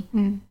ochorení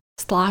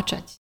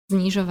stláčať,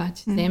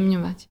 znižovať,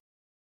 zjemňovať.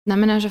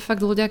 Znamená, že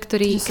fakt ľudia,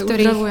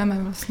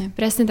 uzdravujeme vlastne.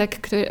 Presne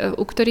tak,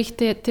 u ktorých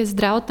tie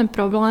zdravotné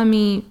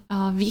problémy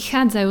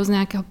vychádzajú z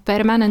nejakého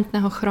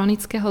permanentného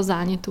chronického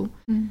zánetu,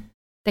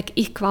 tak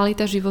ich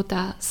kvalita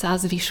života sa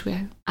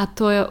zvyšuje. A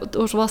to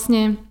už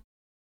vlastne,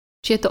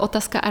 či je to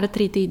otázka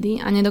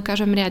artritídy a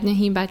nedokážem riadne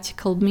hýbať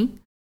klbmi,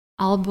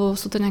 alebo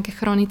sú to nejaké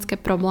chronické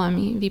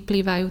problémy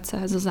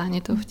vyplývajúce zo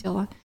zánetov v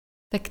tele.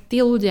 Tak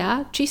tí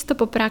ľudia čisto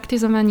po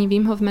praktizovaní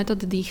Wim Hof metód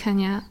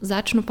dýchania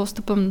začnú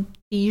postupom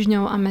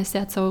týždňov a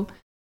mesiacov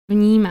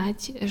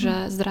vnímať,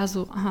 že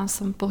zrazu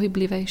som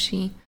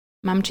pohyblivejší,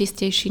 mám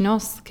čistejší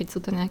nos, keď sú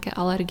to nejaké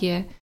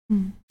alergie,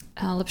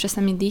 lepšie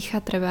sa mi dýcha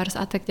trebárs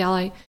a tak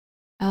ďalej.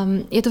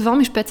 Je to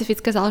veľmi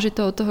špecifické, záleží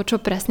to od toho, čo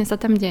presne sa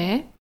tam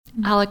deje,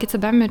 ale keď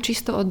sa bavíme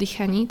čisto o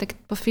dýchaní, tak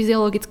po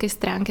fyziologickej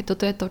stránke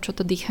toto je to, čo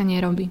to dýchanie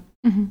robí.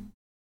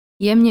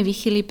 Jemne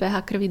vychýli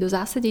pH krvi do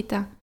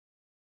zásadita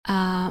a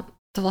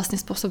to vlastne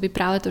spôsobí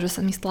práve to, že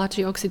sa mi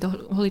stlačí oxid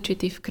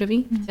uhličitý v krvi,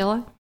 v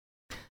tele.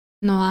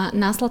 No a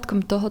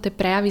následkom toho tie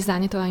prejavy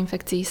zánetov a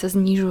infekcií sa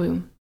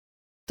znižujú.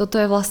 Toto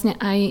je vlastne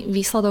aj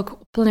výsledok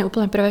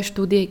úplne prvej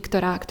štúdie,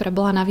 ktorá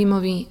bola na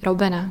Wimovi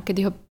robená,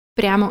 kedy ho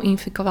priamo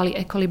infikovali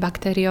E. coli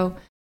baktériou.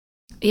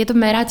 Je to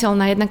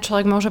merateľné, jednak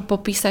človek môže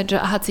popísať, že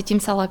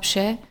cítim sa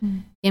lepšie,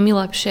 je mi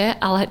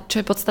lepšie, ale čo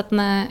je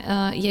podstatné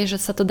je,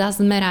 že sa to dá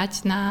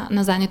zmerať na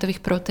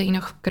zánetových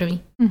proteínoch v krvi.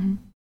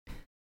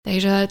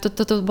 Takže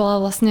toto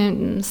bola vlastne,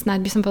 snáď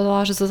by som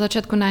povedala, že zo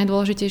začiatku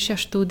najdôležitejšia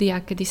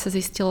štúdia, kedy sa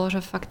zistilo, že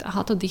fakt,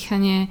 to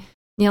dýchanie,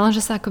 nielen, že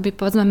sa akoby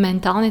povedzme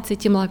mentálne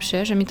cítim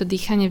lepšie, že mi to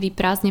dýchanie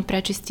vyprázdne,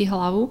 prečistí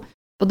hlavu,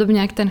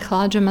 podobne ako ten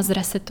chlad, že ma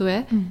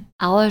zresetuje,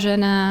 ale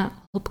že na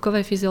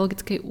hĺbkovej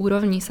fyziologickej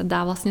úrovni sa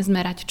dá vlastne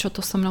zmerať, čo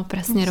to so mnou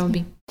presne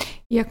robí.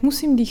 Jak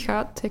musím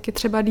dýchat, jak je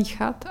třeba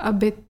dýchat,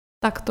 aby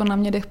takto na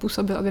mě dech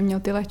působil, aby měl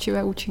ty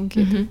léčivé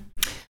účinky?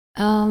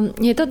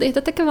 Je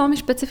to také veľmi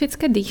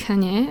špecifické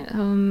dýchanie.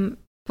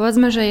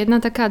 Povedzme, že jedna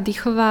taká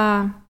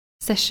dýchová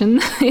session,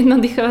 jedno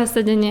dýchové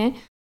sedenie,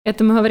 ja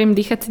tomu hovorím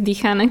dýchací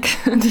dýchanek,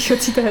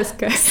 dýchací to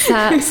hezké,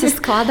 sa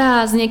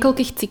skladá z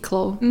niekoľkých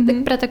cyklov.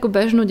 Tak pre takú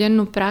bežnú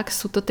dennú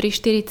prax sú to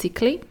 3-4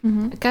 cykly.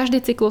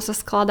 Každý cyklus sa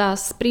skladá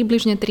z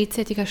približne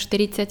 30 až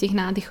 40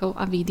 nádychov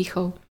a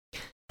výdychov.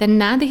 Ten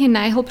nádych je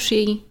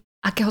najhlbší,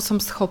 akého som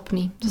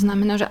schopný. To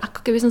znamená, že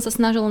ako keby som sa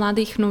snažil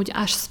nadýchnúť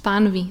až z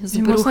pánvy, z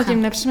brucha. Že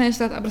tým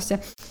nepřemýšľať a proste...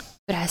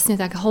 Presne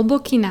tak,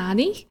 hlboký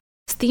nádych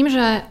s tým,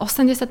 že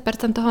 80%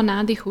 toho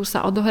nádychu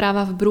sa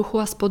odohráva v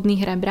bruchu a spodných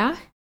rebrách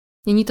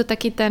Není to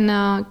taký ten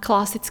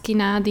klasický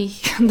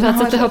nádych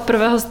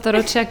 21.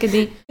 storočia,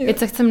 keď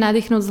sa chcem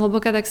nadýchnuť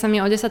zhlboka, tak sa mi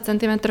o 10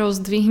 cm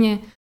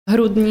zdvihne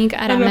hrudník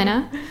a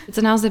ramena. Je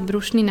to naozaj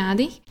brušný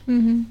nádych.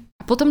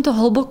 A po tomto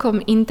hlbokom,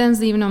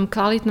 intenzívnom,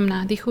 kvalitnom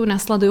nádychu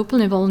nasleduje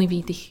úplne voľný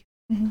výdych.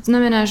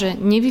 Znamená, že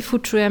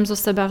nevyfučujem zo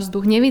seba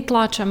vzduch,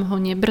 nevytláčam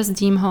ho,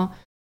 nebrzdím ho,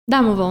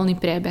 dám mu voľný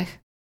priebeh.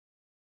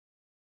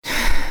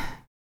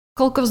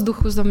 Koľko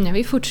vzduchu zo mňa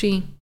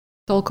vyfučí,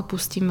 toľko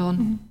pustím von.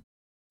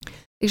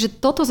 Takže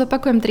toto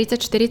zopakujem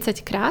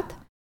 30-40 krát.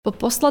 Po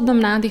poslednom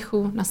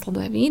nádychu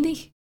nasleduje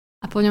výdych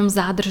a po ňom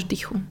zádrž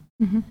dychu.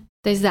 V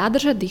tej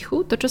zádrže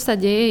dychu to, čo sa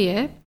deje, je,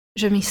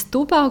 že mi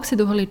stúpa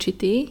oxid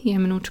uhličitý,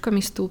 jemnúčko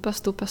mi stúpa,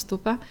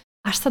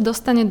 až sa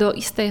dostane do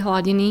istej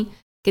hladiny,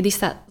 kedy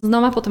sa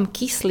znova potom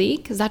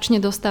kyslík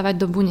začne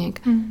dostávať do buniek.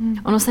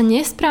 Ono sa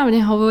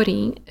nesprávne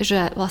hovorí,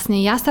 že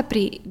vlastne ja sa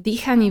pri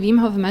dýchaní Wim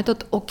Hof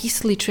metód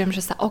okysličujem, že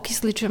sa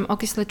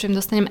okysličujem,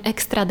 dostanem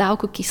extra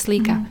dávku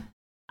kyslíka.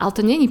 Ale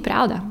to nie je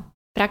pravda.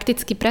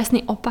 Prakticky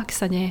presný opak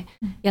sa deje.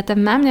 Ja tam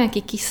mám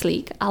nejaký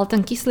kyslík, ale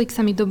ten kyslík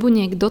sa mi do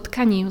buniek, do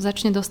tkaní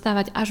začne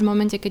dostávať až v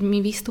momente, keď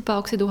mi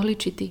vystúpa oxid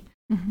uhličitý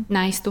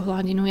na istú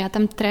hladinu. Ja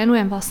tam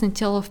trénujem vlastne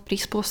telo v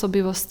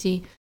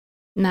prispôsobivosti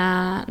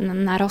na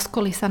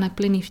rozkolísané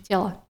plyny v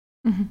tele.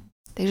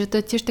 Takže to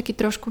je tiež taký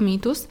trošku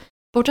mýtus.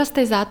 Počas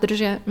tej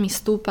zádrže mi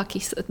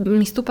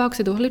stúpa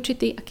oxid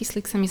uhličitý a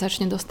kyslík sa mi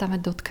začne dostávať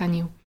do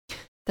tkaní.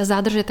 Tá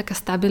zádrž je taká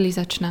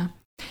stabilizačná.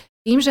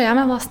 Tým, že ja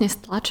mám vlastne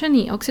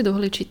stlačený oxid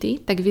uhličitý,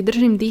 tak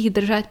vydržím dých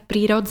držať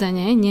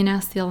prirodzene,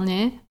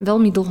 nenásilne,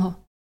 veľmi dlho.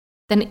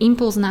 Ten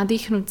impuls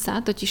nadýchnúť sa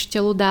totiž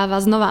telu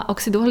dáva znova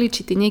oxid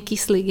uhličitý, nie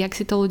kyslík, jak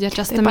si to ľudia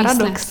často myslia.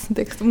 Paradox,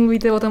 tak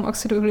mluvíte o tom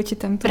oxidu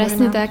uhličitém.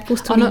 Presne tak.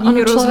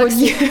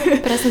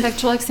 Presne tak,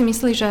 človek si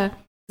myslí, že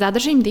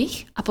zadržím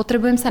dých a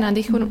potrebujem sa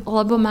nadýchnuť,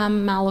 lebo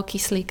mám málo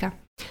kyslíka.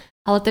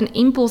 Ale ten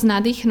impuls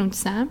nadýchnúť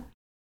sa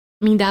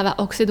mi dáva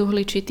oxid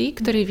uhličitý,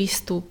 ktorý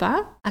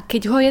vystúpa a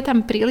keď ho je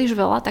tam príliš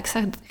veľa, tak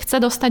sa chce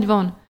dostať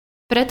von.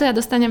 Preto ja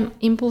dostanem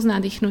impuls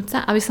nadýchnúť sa,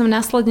 aby som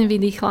následne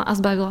vydýchla a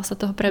zbavila sa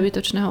toho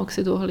prebytočného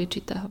oxidu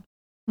uhličitého.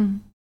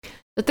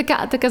 To je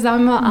taká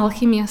zaujímavá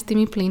alchymia s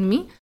tými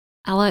plynmi,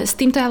 ale s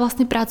týmto ja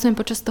vlastne pracujem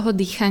počas toho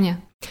dýchania.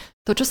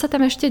 To, čo sa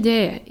tam ešte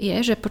deje,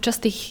 je, že počas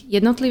tých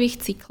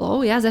jednotlivých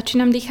cyklov ja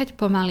začínam dýchať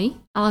pomaly,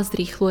 ale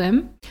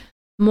zrýchlujem.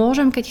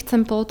 Môžem, keď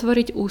chcem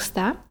pootvoriť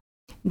ústa,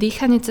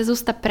 dýchanie cez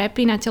ústa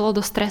prepína telo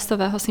do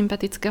stresového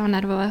sympatického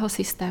nervového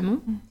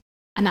systému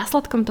a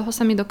následkom toho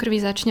sa mi do krvi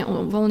začne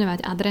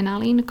uvoľňovať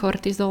adrenalín,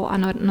 kortizol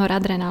a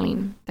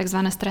noradrenalín,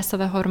 takzvané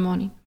stresové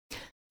hormóny.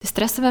 Tie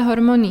stresové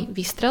hormóny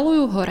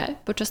vystrelujú hore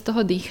počas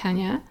toho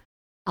dýchania,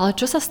 ale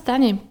čo sa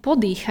stane po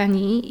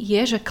dýchaní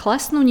je, že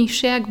klesnú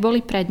nižšie, ak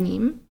boli pred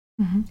ním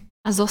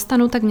a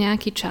zostanú tak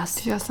nejaký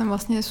čas. Ja som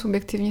vlastne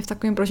subjektívne v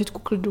takovém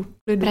prožitku klidu.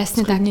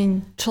 Presne tak.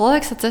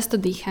 Človek sa cez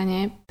to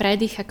dýchanie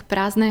predýcha k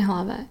prázdnej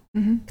hlave,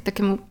 k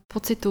takému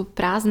pocitu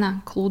prázdna,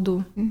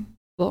 kľudu,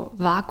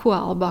 váku,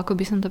 alebo ako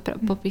by som to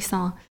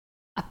popísala.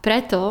 A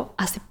preto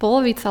asi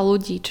polovica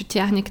ľudí, čo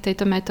ťahne k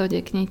tejto metóde,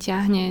 k nej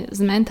ťahne z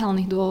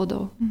mentálnych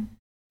dôvodov.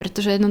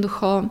 Pretože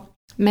jednoducho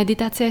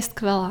meditácia je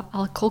skvelá,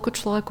 ale koľko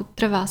človeku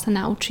trvá sa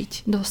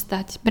naučiť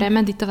dostať,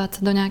 premeditovať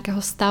sa do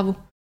nejakého stavu,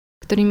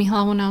 ktorý mi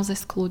hlavu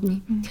naozaj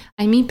skľudní.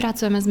 Aj my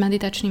pracujeme s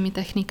meditačnými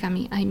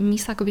technikami, aj my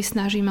sa akoby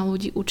snažíme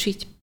ľudí učiť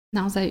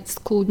naozaj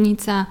skľudniť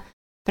sa,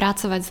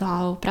 pracovať s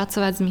hlavou,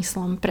 pracovať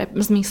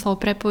s myslou,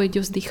 prepojiť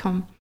ju s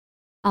dýchom.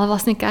 Ale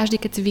vlastne každý,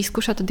 keď si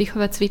vyskúša to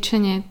dýchové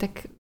cvičenie,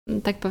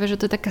 tak povie, že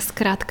to je taká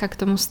skrátka k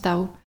tomu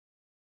stavu.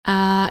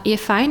 A je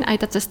fajn, aj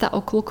tá cesta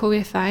okľukov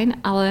je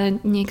fajn,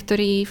 ale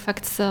niektorí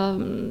fakt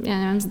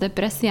s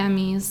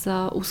depresiami, s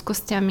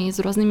úzkosťami, s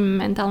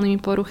rôznymi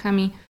mentálnymi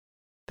poruchami,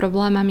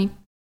 problémami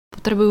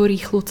potrebujú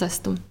rýchlu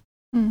cestu.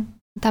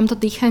 Tamto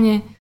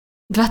dýchanie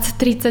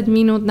 20-30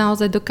 minút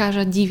naozaj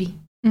dokáže divy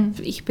v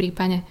ich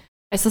prípade.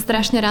 Ja som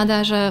strašne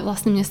rada, že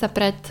vlastne mne sa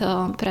pred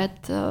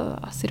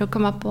asi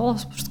rokom a pol,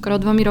 skoro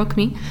 2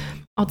 rokmi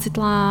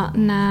ocitla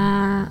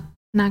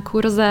na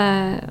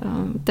kurze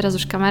teraz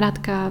už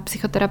kamarátka,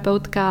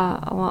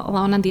 psychoterapeutka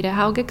Leona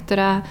Direhauge,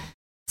 ktorá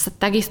sa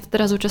takisto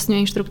teraz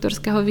účastňuje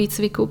inštruktorského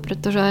výcviku,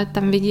 pretože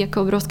tam vidí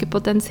ako obrovský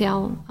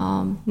potenciál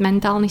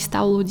mentálny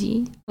stav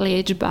ľudí,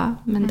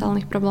 liečba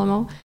mentálnych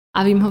problémov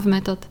a Wim Hof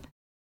metód.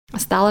 A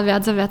stále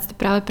viac a viac to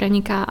práve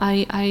preniká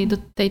aj do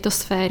tejto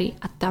sféry.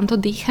 A tamto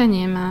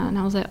dýchanie má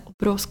naozaj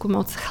obrovskú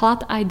moc.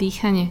 Chlad aj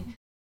dýchanie.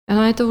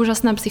 No je to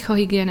úžasná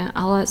psychohygiena,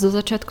 ale zo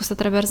začiatku sa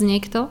trebárs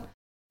niekto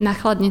na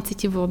chlad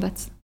necíti vôbec.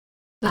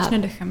 Začne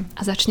dechem.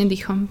 A začne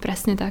dýchom,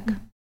 presne tak.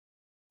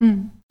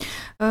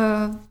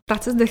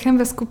 Práce s dechem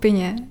ve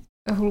skupině,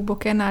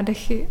 hluboké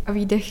nádechy a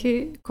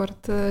výdechy,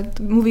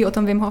 mluví o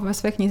tom Wim Hof ve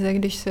své knize,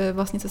 když se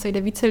vlastně se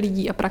sejde více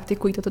lidí a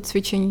praktikují toto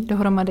cvičení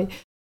dohromady,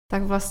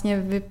 tak vlastně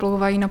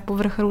vyplouvají na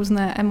povrch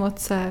různé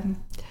emoce,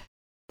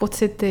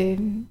 pocity,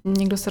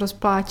 někdo se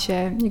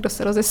rozpláče, někdo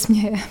se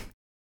rozesměje.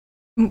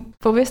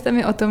 Povězte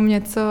mi o tom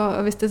něco,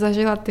 vy jste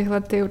zažila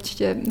tyhle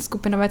určitě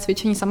skupinové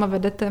cvičení, sama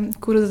vedete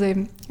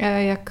kurzy,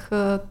 jak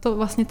to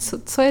vlastně,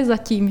 co je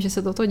zatím, že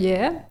se toto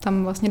děje,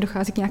 tam vlastně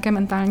dochází k nějaké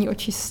mentální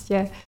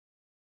očistě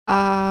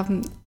a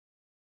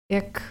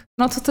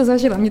co jste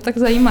zažila, mě tak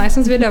zajímá, já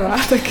jsem zvědavá.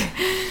 Tak.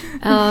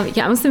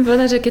 Ja musím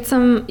povedať, že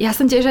ja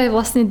som tiež aj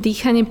vlastne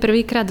dýchanie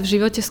prvýkrát v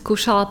živote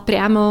skúšala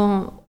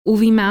priamo u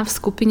Wima v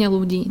skupine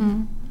ľudí,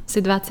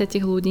 asi 20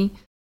 ľudí.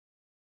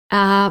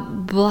 A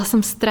bola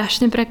som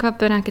strašne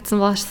prekvapená, keď som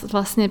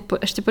vlastne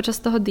ešte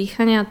počas toho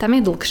dýchania, tam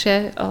je dlhšie,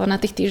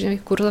 na tých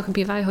týždňových kurzoch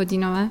býva aj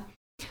hodinové.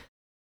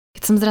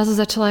 Keď som zrazu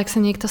začala, jak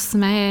sa niekto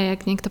smeje,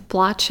 jak niekto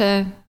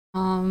plače,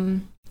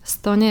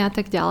 stone a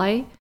tak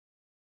ďalej.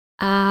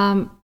 A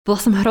bola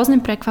som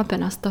hrozne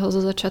prekvapená z toho zo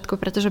začiatku,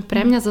 pretože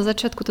pre mňa zo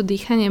začiatku to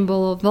dýchanie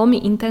bolo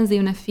veľmi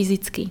intenzívne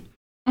fyzicky.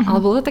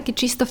 Ale bol to taký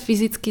čisto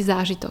fyzický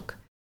zážitok.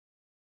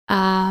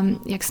 A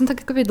jak som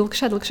tak akoby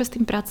dlhšie s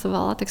tým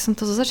pracovala, tak som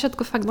to zo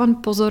začiatku fakt len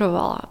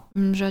pozorovala,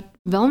 že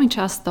veľmi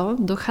často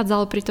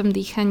dochádzalo pri tom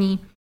dýchaní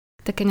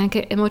k také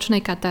nejakej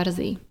emočnej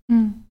katarzii.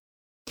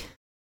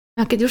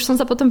 A keď už som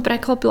sa potom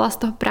preklopila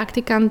z toho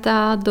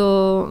praktikanta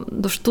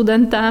do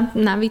študenta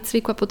na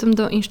výcviku a potom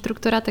do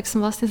inštruktora, tak som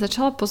vlastne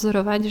začala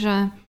pozorovať, že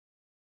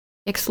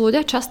jak sú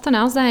ľudia často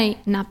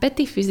naozaj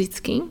napätí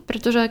fyzicky,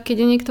 pretože keď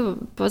je niekto,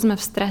 povedzme,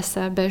 v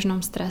strese,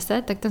 bežnom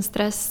strese, tak ten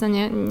stres sa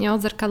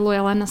neodzrkadluje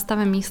len na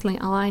stave mysli,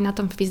 ale aj na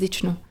tom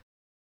fyzičnú.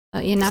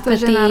 Je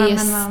napätý, je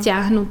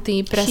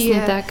stiahnutý, presne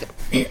tak.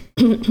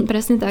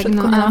 Presne tak.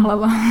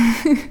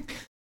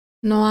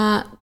 No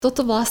a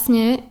toto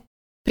vlastne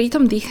pri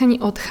tom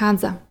dýchaní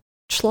odchádza.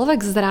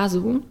 Človek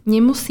zrazu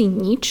nemusí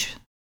nič,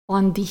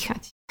 len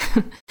dýchať.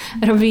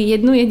 Robí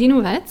jednu jedinú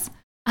vec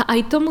a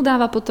aj tomu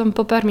dáva potom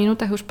po pár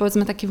minútach už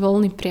povedzme taký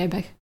voľný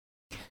priebeh.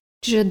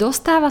 Čiže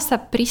dostáva sa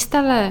pri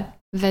stave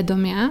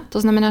vedomia, to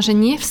znamená, že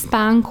nie v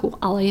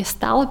spánku, ale je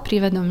stále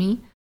pri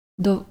vedomí,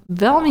 do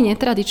veľmi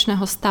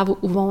netradičného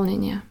stavu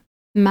uvoľnenia.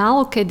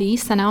 Málo kedy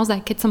sa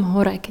naozaj, keď som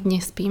hore, keď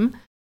nespím,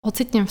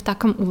 ocitnem v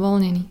takom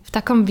uvoľnení, v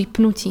takom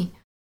vypnutí.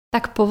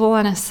 Tak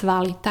povolené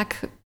svaly,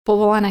 tak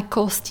povolené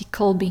kosti,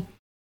 kĺby.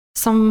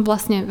 Som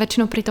vlastne,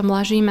 väčšinou pri tom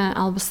ležíme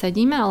alebo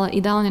sedíme, ale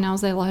ideálne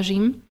naozaj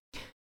ležím.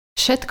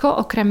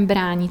 Všetko okrem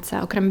bránice,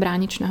 okrem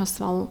bráničného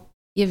svalu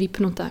je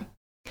vypnuté.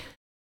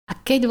 A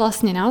keď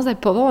vlastne naozaj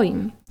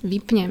povolím,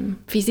 vypnem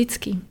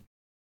fyzicky,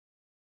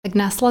 tak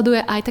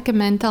nasleduje aj také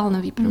mentálne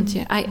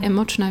vypnutie, aj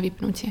emočné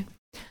vypnutie.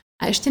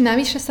 A ešte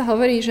navyše sa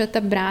hovorí, že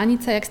tá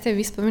bránica, jak ste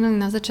vyspomínali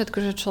na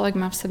začiatku, že človek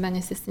má v sebe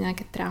nesie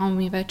nejaké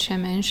traumy, väčšie,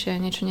 menšie,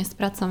 niečo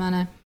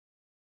nespracované.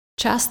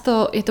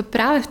 Často je to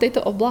práve v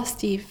tejto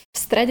oblasti, v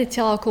strede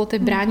tela okolo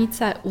tej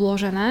bránice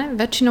uložené.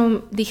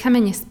 Väčšinou dýchame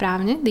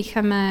nesprávne,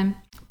 dýchame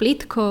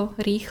plítko,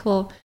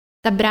 rýchlo.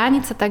 Tá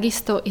bránica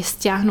takisto je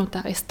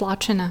stiahnutá, je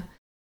stlačená.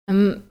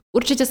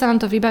 Určite sa vám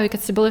to vybaví,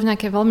 keď ste boli v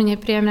nejakej veľmi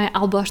nepríjemnej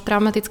alebo až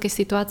traumatickej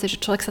situácii,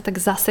 že človek sa tak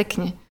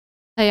zasekne.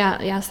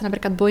 Ja sa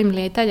napríklad bojím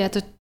lietať, ja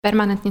to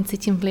permanentne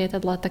cítim v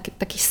lietadle,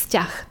 taký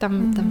vzťah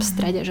tam v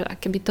strede, že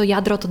akoby to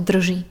jadro to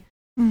drží.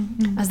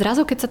 A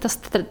zrazu, keď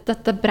sa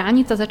tá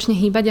bránica začne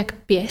hýbať jak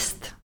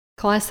piest,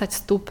 klesať,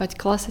 stúpať,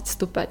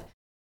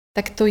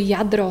 tak to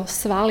jadro,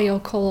 svaly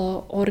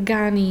okolo,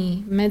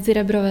 orgány,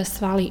 medzirebrové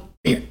svaly,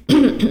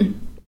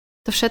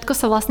 to všetko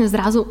sa vlastne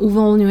zrazu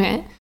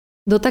uvoľňuje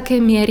do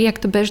takej miery, jak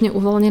to bežne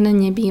uvoľnené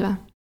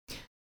nebýva.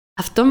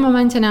 A v tom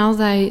momente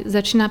naozaj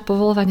začína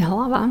povoľovať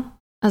hlava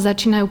a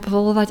začínajú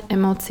povoľovať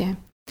emócie.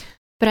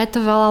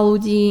 Preto veľa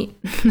ľudí,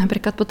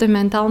 napríklad po tej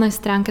mentálnej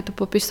stránke, to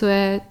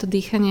popisuje to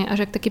dýchanie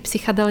až ako taký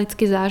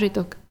psychedelický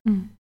zážitok.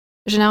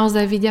 Že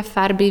naozaj vidia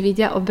farby,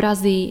 vidia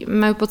obrazy,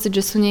 majú pocit,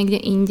 že sú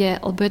niekde inde,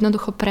 lebo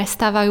jednoducho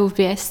prestávajú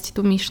viesť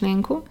tú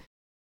myšlienku,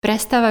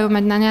 prestávajú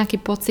mať na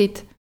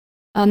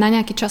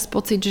nejaký čas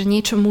pocit, že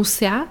niečo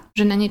musia,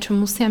 že na niečo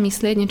musia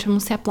myslieť, niečo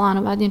musia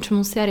plánovať, niečo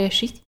musia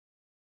riešiť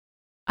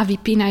a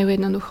vypínajú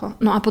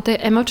jednoducho. No a po tej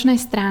emočnej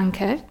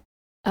stránke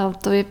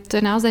to je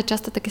naozaj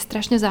často také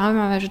strašne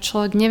zaujímavé, že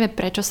človek nevie,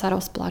 prečo sa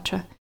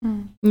rozpláče.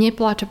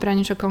 Nepláče pre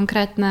niečo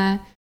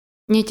konkrétne,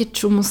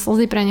 netečú mu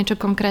slzy pre niečo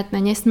konkrétne,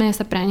 nesmeje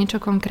sa pre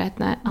niečo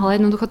konkrétne, ale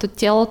jednoducho to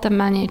telo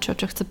tam má niečo,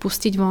 čo chce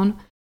pustiť von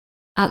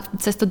a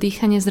cez to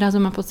dýchanie zrazu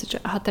má pocit,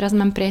 že aha, teraz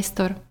mám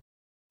priestor.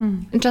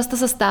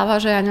 Často sa stáva,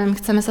 že ja neviem,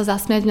 chceme sa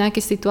zasmiať v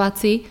nejakej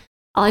situácii,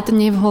 ale je to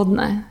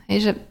nevhodné,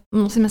 že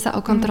musíme sa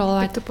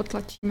okontrolovať. To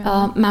potlačíme.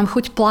 Mám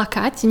chuť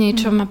plakať,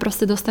 niečo ma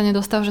proste dostane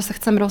do stavu, že sa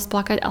chcem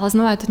rozplakať, ale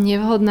znova je to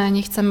nevhodné,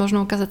 nechcem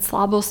možno ukázať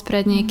slabosť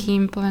pred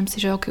niekým, poviem si,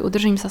 že ok,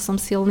 udržím sa,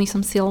 som silný,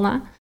 som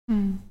silná.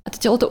 A to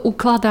telo to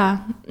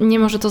ukladá,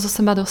 nemôže to zo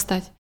seba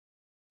dostať.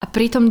 A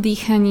pri tom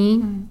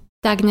dýchaní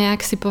tak nejak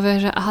si povie,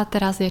 že aha,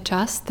 teraz je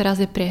čas, teraz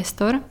je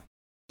priestor.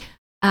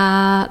 A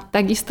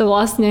takisto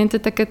vlastne to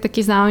je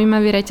taký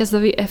zaujímavý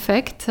reťazový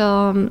efekt.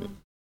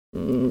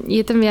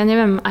 Je tam, ja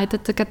neviem,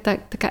 aj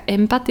taká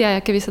empatia,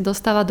 aké by sa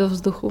dostáva do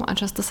vzduchu. A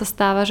často sa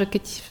stáva, že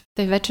keď v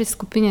tej väčšej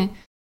skupine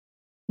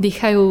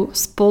dýchajú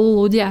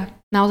spolu ľudia,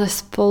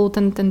 naozaj spolu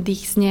ten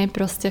dých znie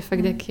proste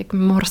fakt jak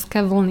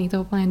morské vlny,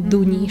 to úplne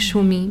duní,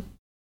 šumí.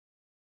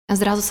 a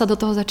zrazu sa do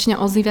toho začne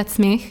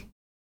ozývať smiech.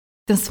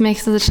 Ten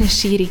smiech sa začne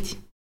šíriť.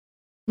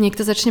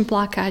 Niekto začne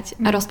plakať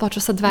a rozplačú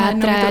sa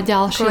 2, 3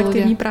 ďalší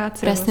ľudia.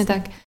 Práce, presne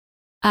vlastne. Tak.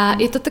 A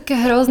je to také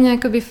hrozne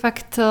akoby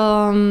fakt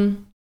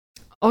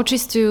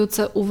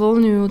očisťujúce,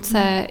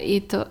 uvoľňujúce,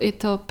 je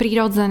to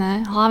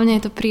prirodzené,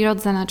 hlavne je to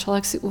prirodzené.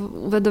 Človek si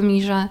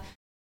uvedomí, že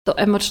to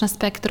emočné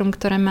spektrum,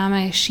 ktoré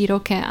máme, je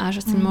široké a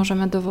že si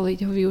môžeme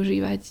dovoliť ho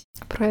využívať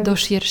do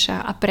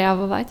širša a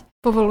prejavovať.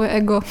 Povoluje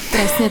ego.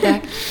 Presne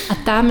tak. A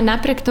tam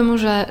napriek tomu,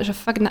 že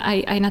fakt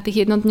aj na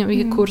tých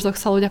jednodňových kurzoch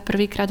sa ľudia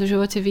prvýkrát v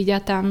živote vidia,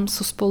 tam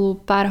sú spolu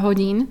pár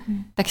hodín,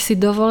 tak si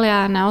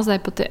dovolia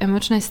naozaj po tej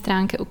emočnej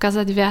stránke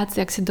ukázať viac,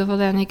 jak si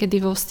dovolia niekedy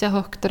vo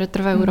vzťahoch, ktoré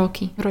trvajú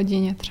roky. V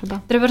rodine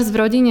treba. Trebárs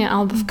v rodine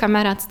alebo v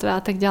kamarátstve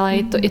a tak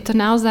ďalej. Je to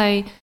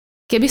naozaj...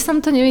 Keby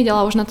som to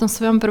nevidela už na tom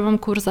svojom prvom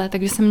kurze,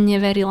 tak by som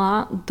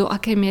neverila, do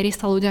akej miery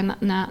sa ľudia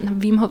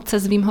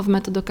cez Wim Hof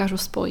metódu dokážu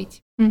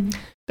spojiť.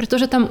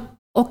 Pretože tam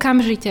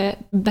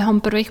okamžite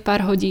behom prvých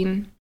pár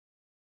hodín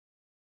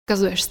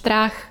ukazuješ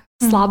strach,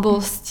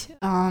 slabosť,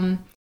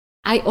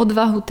 aj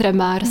odvahu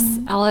trebárs,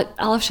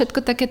 ale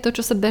všetko takéto,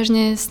 čo sa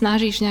bežne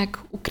snažíš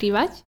nejak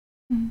ukrývať,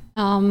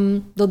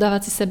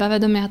 dodávať si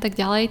sebavedomie a tak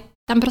ďalej,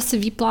 tam proste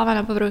vypláva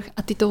na povrch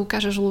a ty to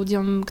ukážeš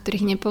ľuďom,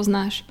 ktorých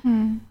nepoznáš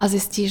a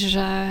zistíš,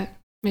 že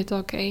je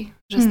to OK,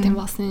 že s tím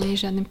vlastně není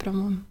žádný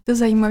problém. To je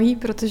zajímavý,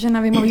 protože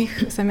na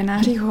Wimových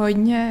seminářích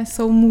hodně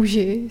jsou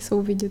muži,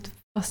 jsou vidět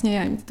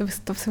vlastně,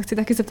 to se chci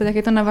taky zeptat, jak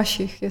je to na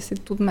vašich, jestli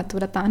tu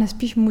metoda táhne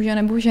spíš muže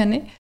nebo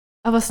ženy.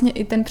 A vlastně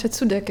i ten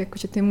předsudek,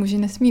 jakože ty muži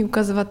nesmí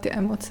ukazovat ty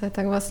emoce,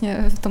 tak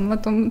vlastně v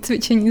tomhletom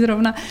cvičení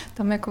zrovna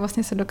tam jako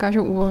vlastně se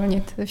dokážou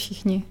uvolnit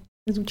všichni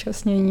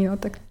zúčastnění.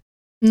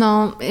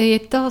 No, je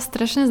to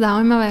strašne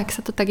zaujímavé, jak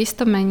sa to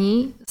takisto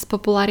mení s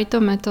popularitou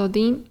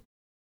metódy.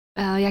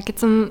 Ja keď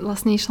som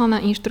vlastne išla na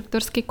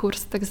inštruktorský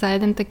kurz, tak za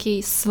jeden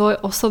taký svoj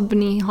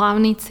osobný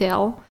hlavný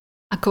cieľ,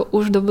 ako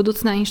už do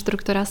budúcna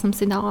inštruktora som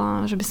si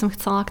dala, že by som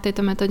chcela k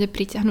tejto metóde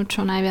pritiahnuť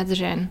čo najviac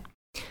žien.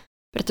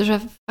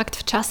 Pretože fakt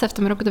v čase, v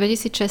tom roku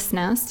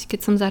 2016, keď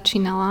som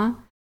začínala,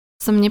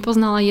 som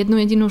nepoznala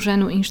jednu jedinú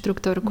ženu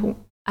inštruktorku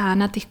a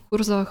na tých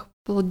kurzoch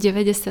bolo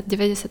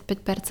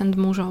 90-95%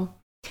 mužov.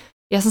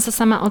 Ja som sa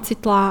sama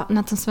ocitla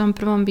na tom svojom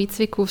prvom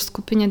výcviku v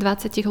skupine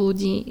 20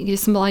 ľudí, kde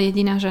som bola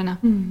jediná žena.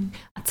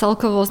 A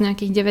celkovo z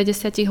nejakých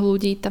 90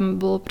 ľudí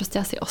tam bolo proste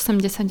asi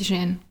 80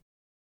 žien.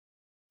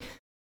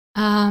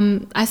 A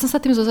aj som sa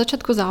tým zo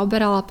začiatku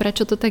zaoberala,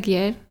 prečo to tak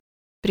je.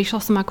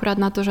 Prišla som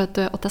akurát na to, že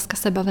to je otázka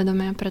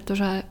sebavedomia,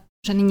 pretože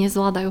ženy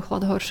nezvládajú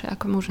chlad horšie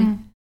ako muži.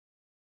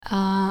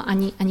 A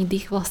ani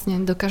dých vlastne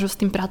dokážu s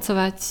tým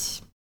pracovať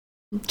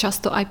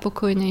často aj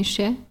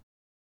pokojnejšie.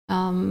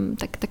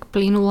 Tak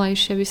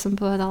plynulejšie by som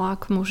povedala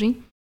ako muži.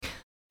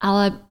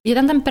 Ale je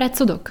tam ten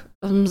predsudok.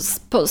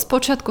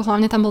 Spočiatku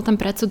hlavne tam bol ten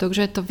predsudok,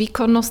 že je to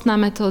výkonnostná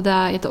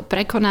metóda, je to o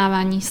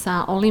prekonávaní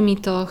sa, o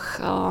limitoch,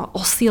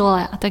 o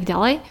sile a tak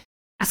ďalej.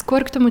 A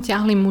skôr k tomu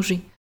ťahli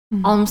muži.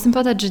 Ale musím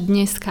povedať, že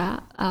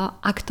dneska,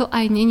 ak to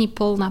aj není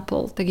pol na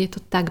pol, tak je to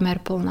takmer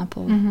pol na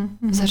pol.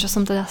 Za čo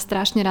som teda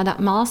strašne rada.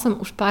 Mala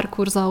som už pár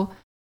kurzov,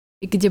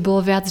 kde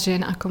bolo viac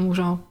žien ako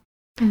mužov.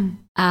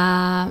 A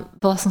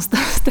bola som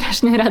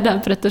strašne rada,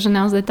 pretože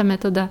naozaj tá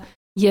metóda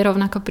je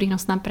rovnako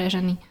prínosná pre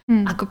ženy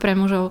ako pre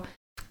mužov.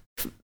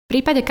 V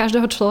prípade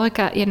každého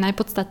človeka je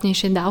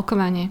najpodstatnejšie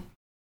dávkovanie.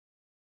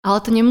 Ale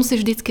to nemusí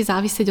vždycky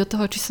závisieť od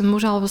toho, či som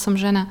muž alebo som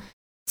žena.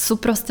 Sú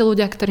proste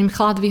ľudia, ktorým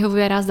chlad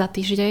vyhovuje raz za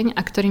týždeň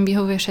a ktorým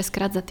vyhovuje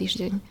 6-krát za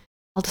týždeň.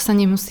 Ale to sa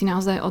nemusí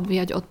naozaj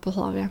odvíjať od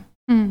pohlavia.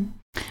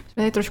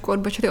 Jsme trošku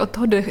odbočili od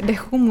toho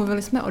dechu,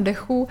 mluvili jsme o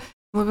dechu.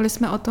 Mluvili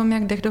jsme o tom,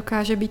 jak dech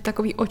dokáže být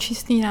takový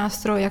očistný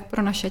nástroj, jak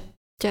pro naše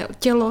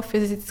tělo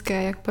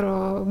fyzické, jak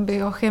pro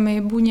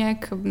biochemii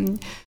buněk,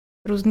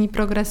 různý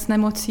progres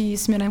nemocí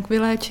směrem k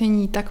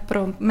vyléčení, tak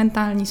pro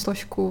mentální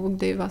složku,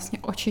 kdy vlastně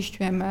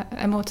očišťujeme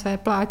emoce,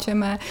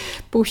 pláčeme,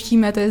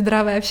 pouštíme, to je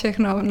zdravé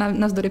všechno,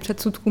 navzdory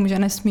předsudkům, že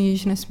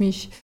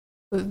nesmíš,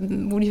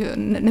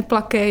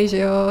 neplakej, že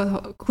jo,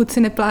 kluci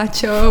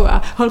nepláčou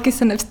a holky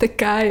se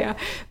nevstekají a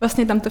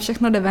vlastně tam to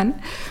všechno jde ven.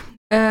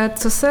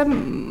 Co se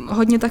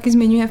hodně taky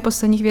zmiňuje v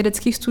posledních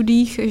vědeckých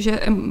studiích, že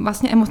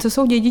vlastně emoce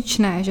jsou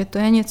dědičné, že to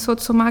je něco,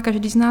 co má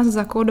každý z nás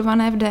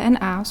zakódované v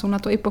DNA. Jsou na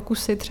to i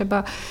pokusy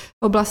třeba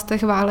v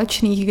oblastech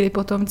válečných, kdy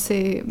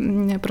potomci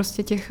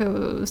prostě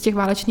z těch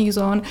válečných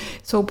zón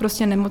jsou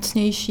prostě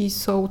nemocnější,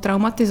 jsou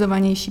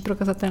traumatizovanější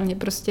prokazatelně,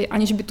 prostě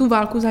aniž by tu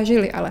válku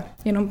zažili, ale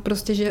jenom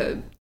prostě,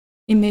 že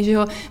i my, že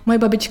jo, moje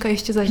babička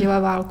ještě zažila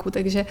válku,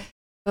 takže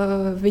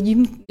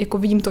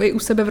vidím to i u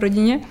sebe v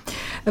rodině.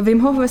 Wim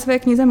Hof ve své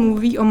knize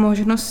mluví o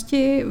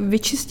možnosti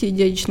vyčistit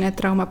dědičné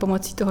trauma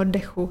pomocí toho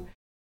dechu.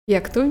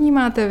 Jak to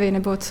vnímáte vy?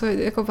 Nebo co,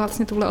 jako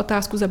vlastně tuhle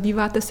otázku,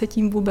 zabýváte se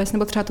tím vůbec?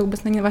 Nebo třeba to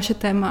vůbec není vaše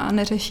téma a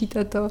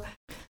neřešíte to?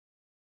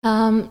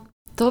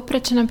 To,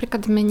 prečo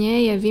napríklad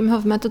mne je Wim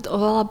Hof metód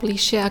oveľa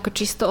bližšie ako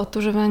čisto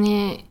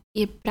otužovanie,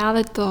 je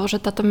práve to,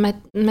 že táto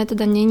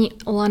metóda není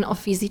len o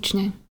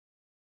fyzične.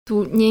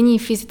 Tu není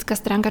fyzická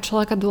stránka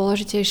človeka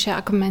dôležitejšia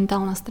ako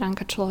mentálna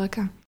stránka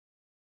človeka.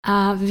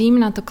 A Wim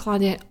na to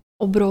kladie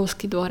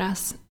obrovský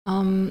dôraz.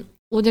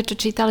 Ľudia, čo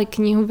čítali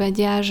knihu,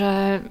 vedia,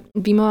 že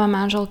Wimová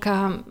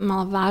manželka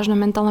mala vážne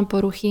mentálne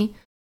poruchy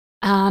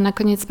a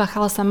nakoniec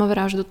spáchala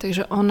samovraždu,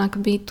 takže on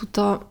akoby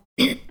túto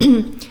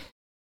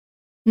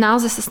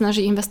naozaj sa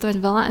snaží investovať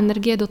veľa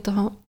energie do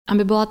toho,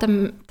 aby bola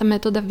tá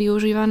metóda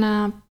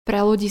využívaná pre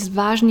ľudí s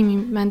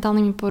vážnymi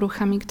mentálnymi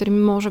poruchami, ktorým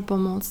môže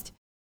pomôcť.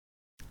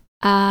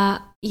 A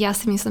ja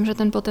si myslím, že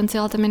ten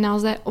potenciál tam je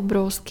naozaj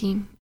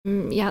obrovský.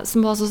 Ja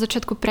som bola zo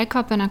začiatku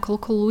prekvapená,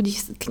 koľko ľudí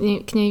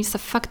k nej sa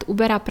fakt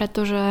uberá,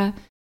 pretože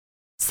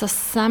sa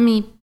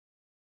sami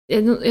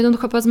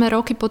jednoducho povedzme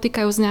roky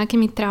potýkajú s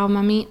nejakými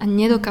traumami a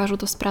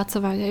nedokážu to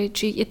spracovať.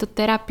 Či je to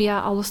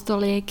terapia, alebo to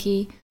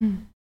lieky.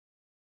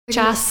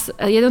 Čas,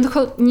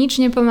 jednoducho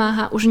nič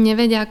nepomáha, už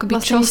nevedia akoby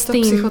vlastne čo s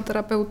tým.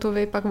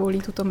 Psychoterapeutovi pak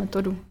volí túto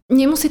metódu.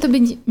 Nemusí to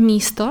byť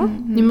místo,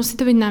 nemusí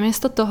to byť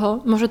namiesto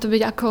toho, môže to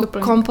byť ako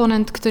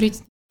komponent, ktorý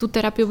tú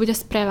terapiu bude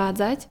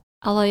sprevádzať,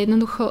 ale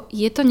jednoducho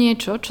je to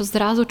niečo, čo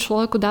zrazu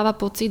človeku dáva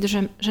pocit,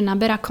 že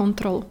naberá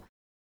kontrolu.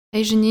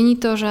 Že není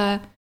to,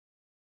 že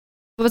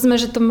povedzme,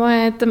 že tá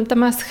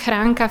moja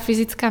schránka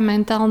fyzická,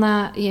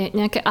 mentálna je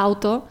nejaké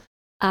auto,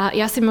 a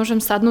ja si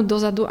môžem sadnúť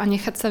dozadu a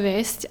nechať sa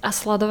viesť a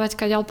sledovať,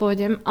 kaďaľ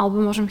pôjdem,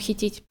 alebo môžem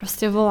chytiť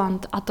proste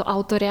volant a to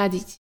auto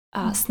riadiť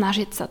a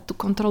snažiť sa tú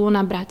kontrolu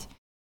nabrať.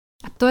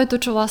 A to je to,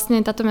 čo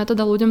vlastne táto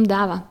metóda ľuďom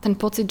dáva. Ten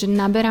pocit, že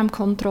naberám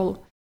kontrolu.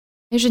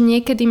 Je, že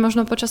niekedy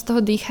možno počas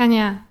toho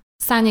dýchania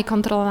sa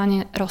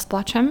nekontrolovane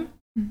rozplačem,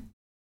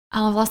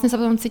 ale vlastne sa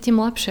potom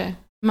cítim lepšie.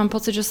 Mám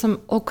pocit, že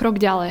som o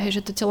krok ďalej,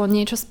 že to telo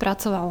niečo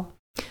spracovalo.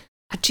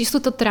 A či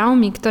sú to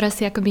traumy, ktoré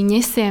si akoby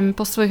nesiem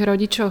po svojich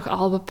rodičoch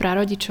alebo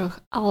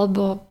prarodičoch,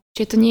 alebo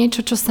či je to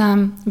niečo, čo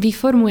sa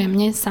vyformuje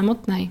mne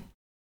samotnej.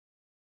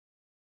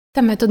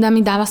 Tá metóda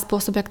mi dáva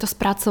spôsob, jak to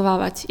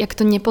spracovávať, jak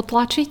to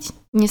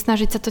nepotlačiť,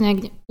 nesnažiť sa to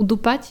nejak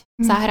udupať,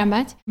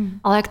 zahrabať,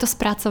 ale jak to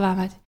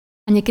spracovávať.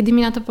 A niekedy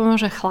mi na to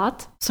pomôže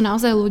chlad. Sú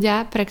naozaj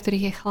ľudia, pre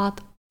ktorých je chlad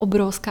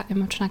obrovská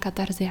emočná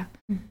katarzia.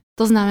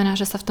 To znamená,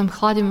 že sa v tom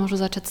chlade môžu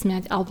začať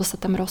smiať, alebo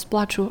sa tam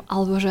rozplačú,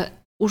 alebo že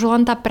už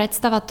len tá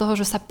predstava toho,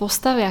 že sa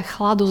postavia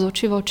chladu z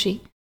očí v oči,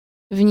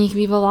 v nich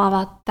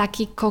vyvoláva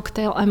taký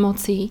koktejl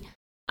emócií,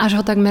 až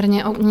ho takmer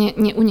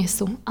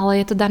neunesú. Ale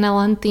je to dané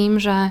len tým,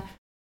 že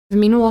v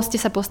minulosti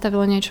sa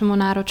postavilo niečomu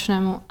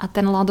náročnému a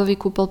ten ľadový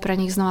kúpol pre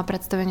nich znova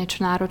predstavuje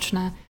niečo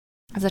náročné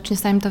a začne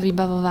sa im to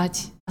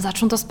vybavovať a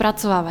začnú to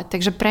spracovávať.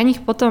 Takže pre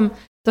nich potom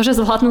to, že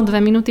zvládnu 2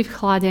 minúty v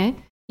chlade,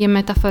 je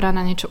metafora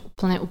na niečo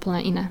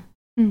úplne iné.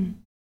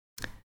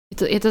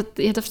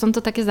 Je to v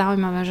tomto také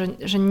zaujímavé,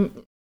 že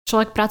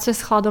človek pracuje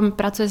s chladom,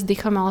 pracuje s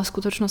dýchom, ale v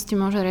skutočnosti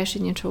môže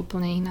riešiť niečo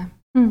úplne iné.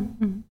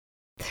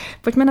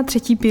 Pojďme na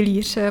třetí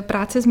pilíř,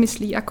 práce s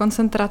myslí a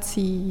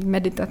koncentrací,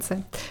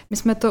 meditace. My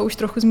jsme to už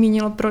trochu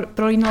zmínilo,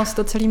 prolínalo se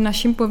to celým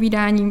naším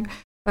povídáním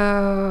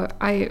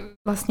a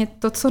vlastně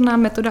to, co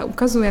nám metoda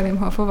ukazuje Wim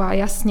Hofová,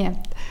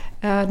 jasně,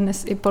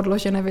 dnes i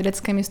podložené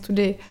vědeckými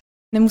studii,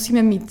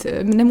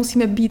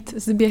 nemusíme být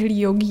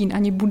zběhlý jogín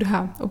ani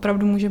Buddha.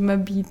 Opravdu můžeme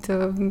být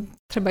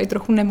třeba i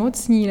trochu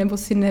nemocní, nebo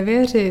si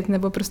nevěřit,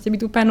 nebo prostě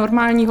být úplně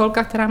normální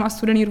holka, která má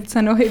studený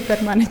ruce, nohy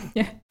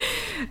permanentně.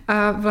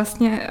 A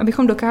vlastně,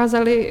 abychom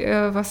dokázali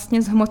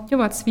vlastně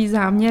zhmotňovat svý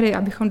záměry,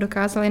 abychom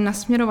dokázali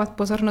nasměrovat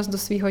pozornost do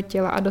svého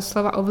těla a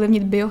doslova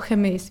ovlivnit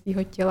biochemii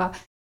svého těla,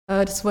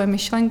 svoje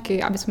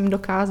myšlenky, aby jsme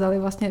dokázali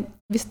vlastně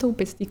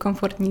vystoupit z té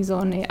komfortní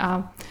zóny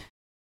a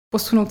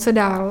posunout se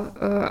dál,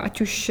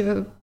 ať už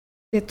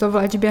je to v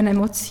léčbě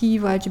nemocí,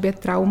 v léčbě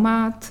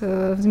traumat.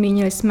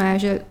 Zmínili jsme,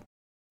 že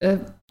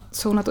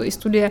jsou na to i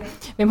studie.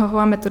 Wim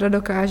Hofová metoda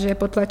dokáže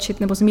potlačit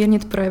nebo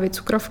zmírnit projevy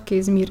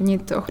cukrovky,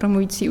 zmírnit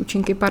ochromující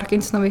účinky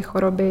Parkinsonovy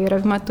choroby,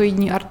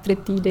 revmatoidní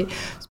artritidy,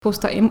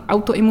 spousta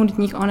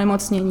autoimunitních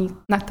onemocnění,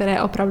 na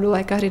které opravdu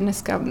lékaři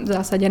dneska v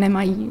zásadě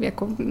nemají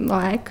jako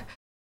lék.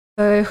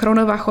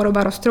 Chronová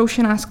choroba,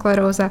 roztroušená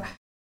skleróza.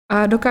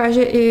 A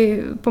dokáže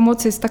i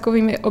pomoci s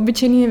takovými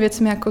obyčejnými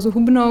věcmi, jako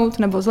zhubnout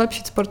nebo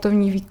zlepšit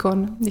sportovní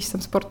výkon, když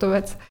jsem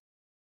sportovec.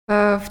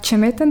 V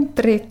čem je ten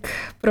trik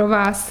pro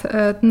vás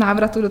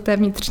návratu do té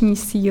vnitřní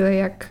síly?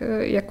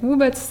 Jak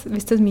vůbec,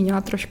 vy jste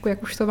zmínila trošku,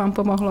 jak už to vám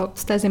pomohlo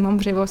z té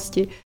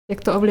zimomřivosti,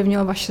 jak to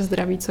ovlivnilo vaše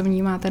zdraví, co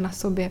vnímáte na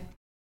sobě?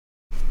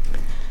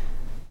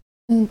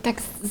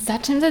 Tak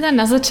začnem teda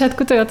na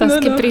začiatku tej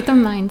otázky pri tom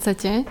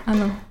mindsete.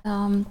 Áno.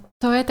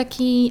 To je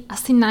taký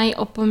asi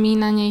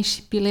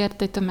najopomínanejší pilier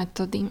tejto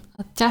metódy.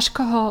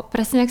 Ťažko ho,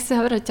 presne jak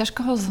ste hovorili, ťažko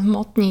ho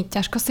zhmotniť,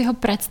 ťažko si ho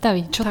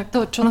predstaviť. Čo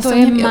to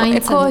je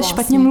mindset jako vlastne.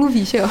 Špatne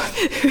mluvíš, jo?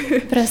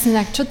 Presne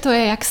tak, čo to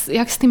je,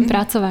 jak s tým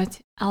pracovať.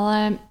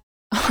 Ale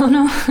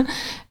ono,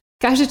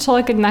 každý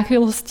človek, keď na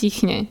chvíľu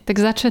stichne, tak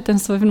začne ten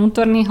svoj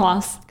vnútorný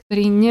hlas,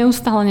 ktorý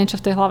neustále niečo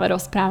v tej hlave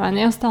rozpráva,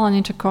 neustále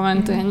niečo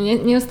komentuje,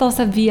 neustále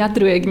sa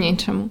vyjadruje k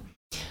niečomu.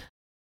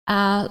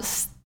 A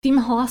s tým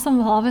hlasom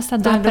v hlave sa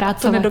dá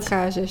pracovať. To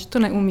nedokážeš,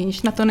 to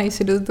neumíš, na to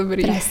nejsi dost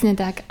dobrý. Presne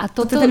tak. A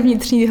to ten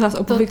vnitřní hlas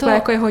obvykle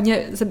jako je hodně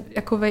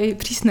jakovej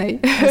přísnej.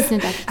 Presne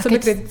tak. A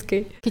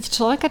keď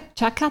človeka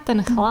čaká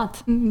ten chlad,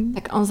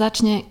 tak on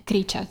začne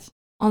kričať.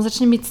 On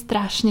začne byť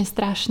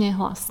strašne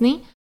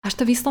hlasný až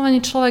to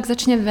vyslovene človek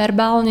začne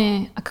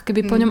verbálne ako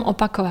keby po ňom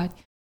opakovať.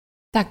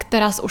 Tak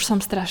teraz už som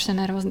strašne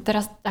nervózny,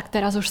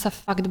 teraz už sa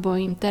fakt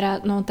bojím,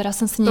 teraz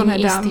som si nie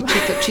istý,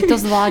 či to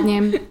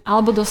zvládnem,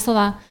 alebo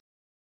doslova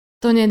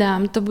to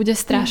nedám, to bude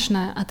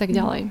strašné a tak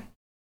ďalej.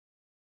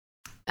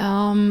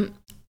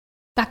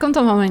 V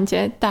takomto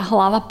momente tá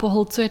hlava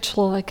pohlcuje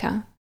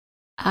človeka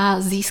a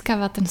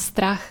získava ten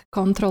strach,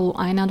 kontrolu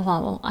aj nad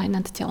hlavou, aj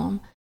nad telom.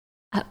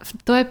 A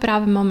to je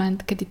práve moment,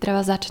 kedy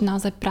treba začať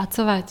naozaj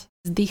pracovať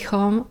s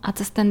dýchom a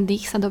cez ten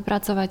dých sa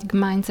dopracovať k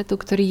mindsetu,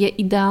 ktorý je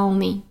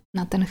ideálny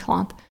na ten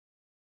chlad.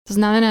 To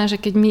znamená, že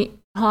keď mi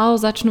hlavou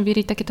začnú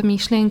víriť takéto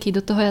myšlienky,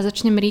 do toho ja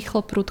začnem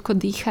rýchlo, prudko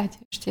dýchať,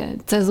 ešte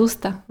cez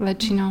ústa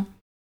väčšinou,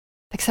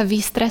 tak sa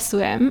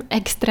vystresujem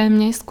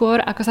extrémne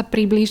skôr, ako sa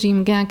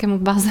priblížim k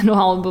nejakému bazénu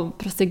alebo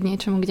proste k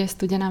niečomu, kde je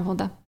studená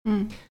voda.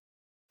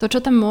 To,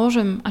 čo tam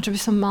môžem a čo by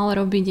som mal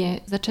robiť, je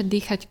začať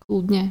dýchať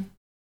kľudne,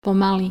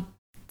 pomaly,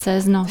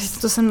 cez nos.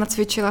 To som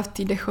nacvičila v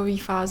té dechové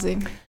fázi.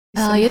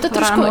 Je to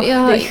trošku,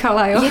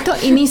 je to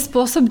iný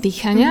spôsob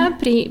dýchania.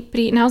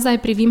 Naozaj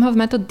pri Wim Hof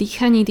metód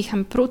dýchaní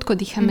dýcham prudko,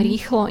 dýcham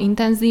rýchlo,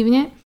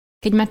 intenzívne.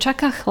 Keď ma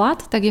čaká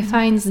chlad, tak je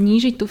fajn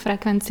znížiť tú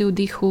frekvenciu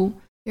dýchu.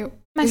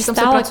 Mať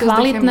stále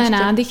kvalitné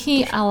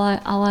nádychy,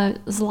 ale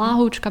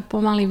zláhúčka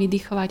pomaly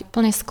vydychovať,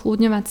 úplne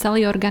skľudňovať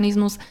celý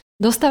organizmus,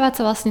 dostávať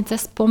sa vlastne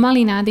cez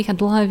pomalý nádych a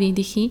dlhé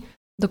výdychy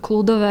do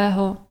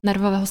kľudového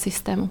nervového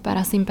systému,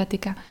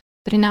 parasympatika,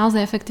 ktorý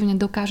naozaj efektívne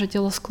dokáže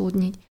telo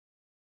skľudniť.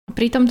 A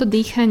pri tomto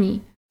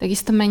dýchaní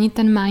takisto mení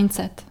ten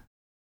mindset.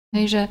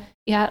 Hej, že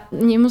ja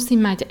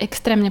nemusím mať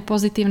extrémne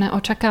pozitívne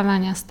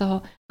očakávania z toho,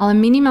 ale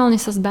minimálne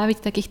sa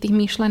zbaviť takých tých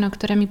myšlienok,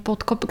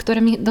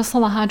 ktoré mi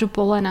doslova hádžu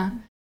polena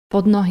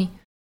pod nohy.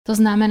 To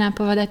znamená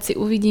povedať si,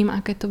 uvidím,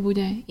 aké to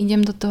bude.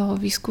 Idem do toho,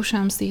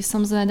 vyskúšam si,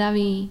 som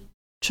zvedavý,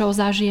 čo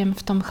zažijem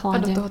v tom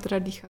chlade. A do toho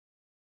teda dýchať.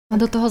 A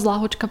do toho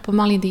zláhučka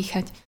pomaly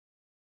dýchať.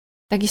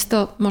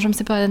 Takisto môžem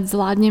si povedať,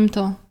 zvládnem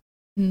to.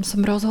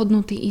 Som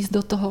rozhodnutý ísť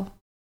do toho.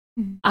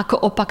 Ako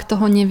opak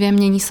toho neviem,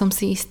 není som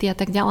si istý a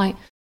tak ďalej.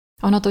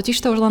 Ono totiž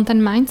to už len ten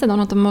mindset,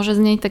 ono to môže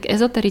znieť tak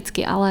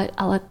ezotericky, ale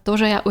to,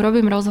 že ja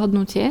urobím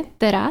rozhodnutie,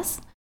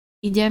 teraz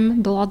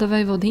idem do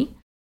ledovej vody,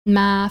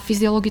 má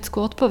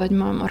fyziologickú odpoveď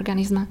v mojom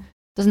organizme.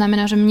 To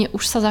znamená, že mne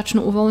už sa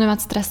začnú uvoľňovať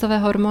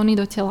stresové hormóny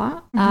do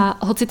tela a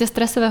hoci tie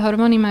stresové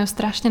hormóny majú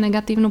strašne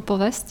negatívnu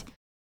povesť,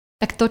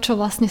 tak to, čo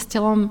vlastne s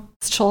telom,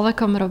 s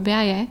človekom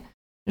robia je,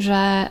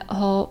 že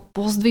ho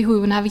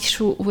pozdvihujú na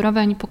vyššiu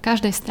úroveň po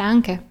každej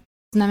stránke.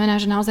 To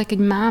znamená, že naozaj, keď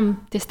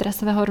mám tie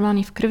stresové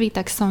hormóny v krvi,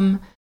 tak som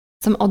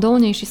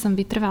odolnejší, som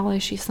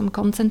vytrvalejší, som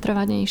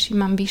koncentrovanejší,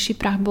 mám vyšší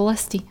prach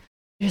bolesti.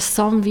 Že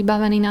som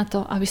vybavený na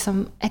to, aby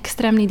som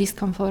extrémny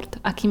diskomfort,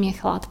 akým je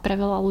chlad pre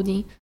veľa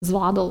ľudí,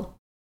 zvládol.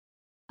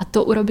 A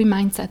to urobí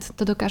mindset.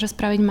 To dokáže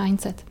spraviť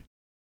mindset.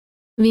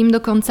 Vím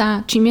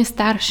dokonca, čím je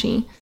starší,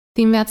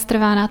 tým viac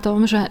trvá na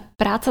tom, že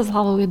práca s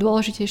hlavou je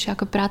dôležitejšia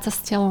ako práca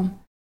s telom.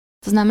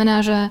 To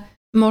znamená, že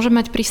môžem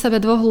mať pri sebe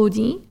dvoch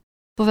ľudí,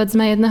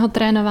 povedzme jedného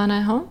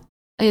trénovaného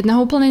a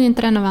jedného úplne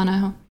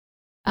netrénovaného.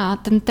 A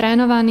ten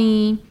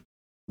trénovaný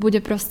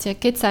bude proste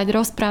kecať,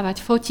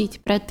 rozprávať,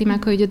 fotiť pred tým,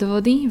 ako ide do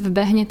vody,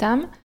 vbehne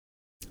tam.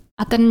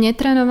 A ten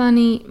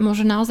netrénovaný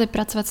môže naozaj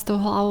pracovať s tou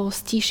hlavou,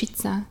 stíšiť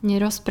sa,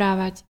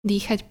 nerozprávať,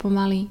 dýchať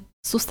pomaly,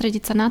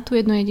 sústrediť sa na tú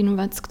jednu jedinú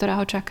vec, ktorá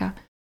ho čaká.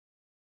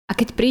 A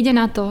keď príde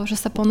na to, že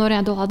sa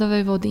ponoria do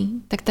ľadovej vody,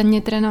 tak ten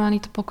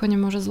netrénovaný to pokojne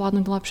môže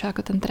zvládnuť lepšie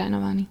ako ten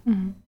trénovaný.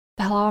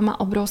 Tá hlava má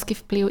obrovský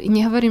vplyv. I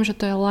nehovorím, že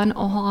to je len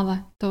o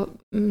hlave. To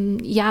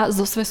ja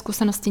zo svojej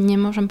skúsenosti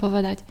nemôžem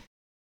povedať,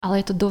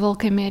 ale je to do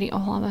veľkej miery o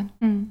hlave.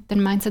 Ten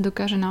mindset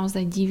dokáže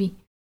naozaj diviť.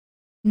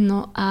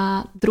 No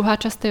a druhá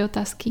časť tej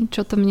otázky,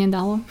 čo to mne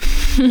dalo?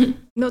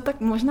 No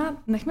tak možná,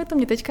 nechme to,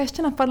 mě teďka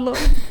ještě napadlo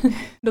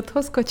do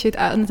toho skočit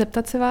a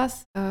zeptat se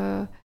vás,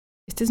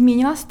 jste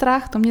zmínila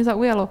strach, to mě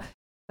zaujalo.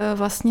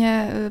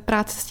 Vlastně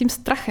práce s tím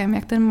strachem,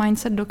 jak ten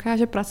mindset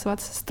dokáže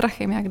pracovat se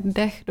strachem, jak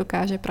dech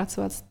dokáže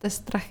pracovat se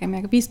strachem,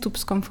 jak výstup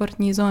z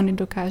komfortní zóny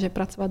dokáže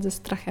pracovat se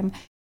strachem.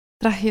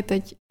 Strach je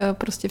teď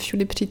prostě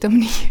všudy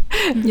přítomný.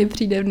 Mně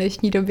přijde v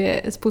dnešní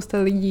době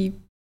spousta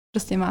lidí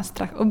prostě má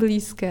strach o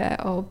blízké,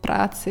 o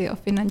práci, o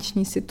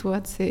finanční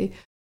situaci.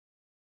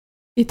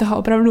 Je toho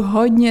opravdu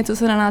hodně, co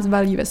se na nás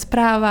balí ve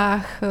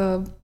zprávách,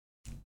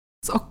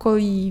 z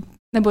okolí,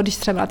 nebo když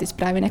třeba na ty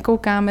zprávy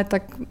nekoukáme,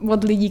 tak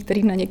od lidí,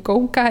 kteří na ně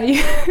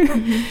koukají,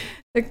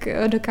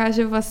 tak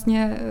dokáže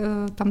vlastně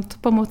tam to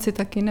pomoci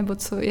taky, nebo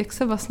co, jak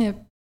se vlastně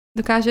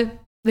dokáže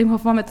Wim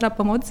Hofova metoda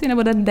pomoci,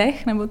 nebo dát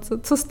dech, nebo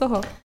co z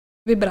toho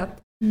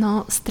vybrat?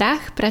 No,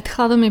 strach pred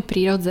chladom je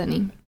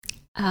prirodzený.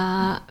 A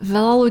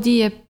veľa ľudí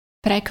je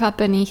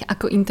prekvapených,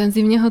 ako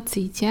intenzívne ho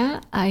cítia,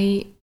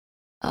 aj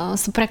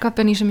sú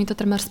prekvapení, že mi to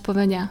treba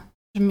povedia.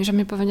 Že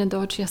mi povedia do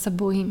očí, ja sa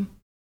bojím.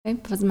 Okay?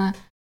 Povedzme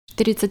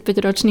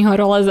 45-ročný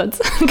horolezec,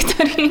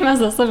 ktorý má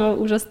za sebou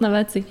úžasné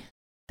veci.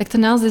 Tak to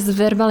naozaj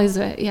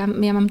zverbalizuje. Ja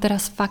mám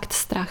teraz fakt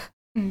strach.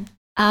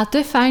 A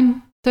to je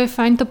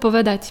fajn to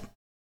povedať.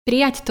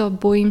 Prijať to,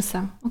 bojím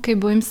sa. OK,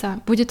 bojím sa.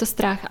 Bude to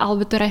strach,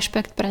 alebo to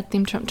rešpekt pred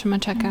tým, čo ma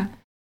čaká.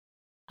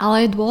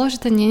 ale je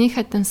dôležité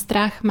nenechať ten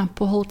strach ma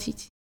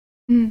pohltiť.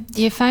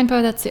 Je fajn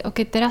povedať si,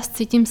 OK, teraz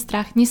cítim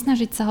strach,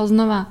 nesnažiť sa ho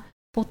znova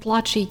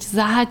potlačiť,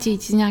 zahatiť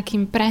s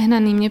nejakým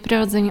prehnaným,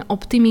 neprirodzeným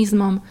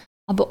optimizmom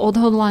alebo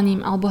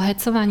odhodlaním, alebo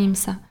hecovaním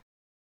sa.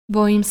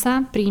 Bojím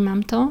sa,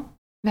 prijímam to,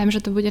 viem,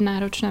 že to bude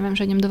náročné, viem,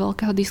 že idem do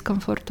veľkého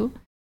diskomfortu,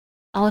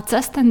 ale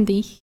cez ten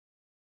dých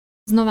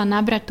znova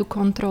nabrať tú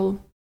kontrolu.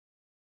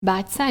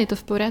 Báť sa, je to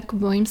v poriadku,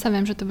 bojím sa,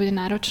 viem, že to bude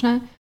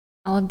náročné,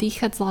 ale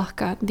dýchať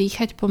zľahka,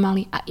 dýchať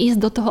pomaly a ísť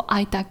do toho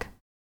aj tak.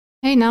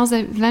 Hej,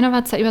 naozaj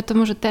venovať sa iba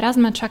tomu, že teraz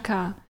ma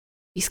čaká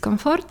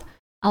diskomfort,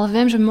 ale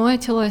viem, že moje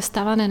telo je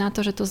stavané na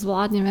to, že to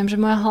zvládne, viem, že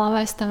moja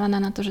hlava je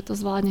stavaná na to, že to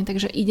zvládne,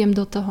 takže idem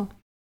do toho.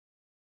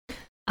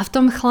 A v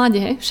tom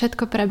chlade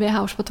všetko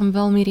prebieha už potom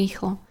veľmi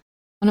rýchlo.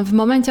 Ono v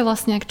momente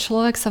vlastne, ak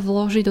človek sa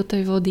vloží do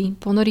tej vody,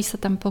 ponorí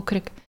sa tam po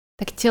krk,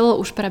 tak telo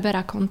už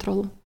preberá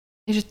kontrolu.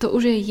 Takže to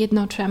už je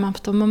jedno, čo ja mám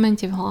v tom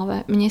momente v hlave.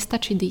 Mne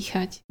stačí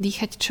dýchať.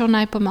 Dýchať čo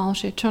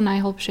najpomalšie, čo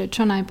najhlbšie,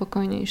 čo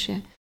najpokojnejšie.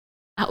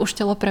 A už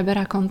telo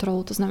preberá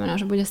kontrolu. To znamená,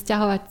 že bude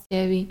sťahovať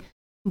cievy,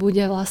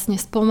 bude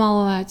vlastne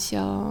spomalovať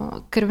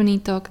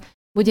krvný tok,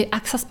 bude,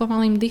 ak sa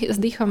spomalím s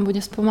dýchom, bude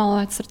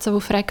spomalovať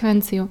srdcovú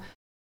frekvenciu.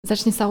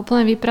 Začne sa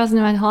úplne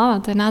vyprázdňovať hlava.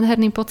 To je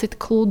nádherný pocit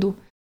kľudu.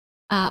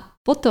 A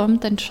potom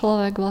ten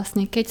človek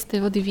vlastne, keď z tej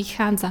vody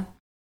vychádza,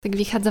 tak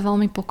vychádza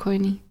veľmi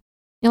pokojný.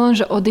 Nielen,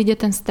 že odíde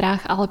ten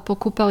strach, ale po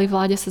kúpeli v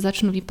lade sa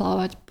začnú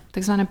vyplavovať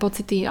tzv.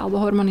 Pocity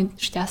alebo hormóny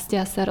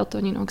šťastia,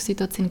 serotonín,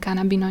 oxytocín,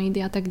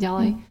 kanabinoidy a tak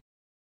ďalej.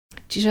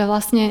 Čiže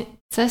vlastne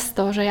cez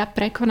to, že ja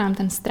prekonám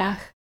ten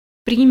strach,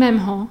 príjmem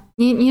ho,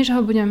 nie že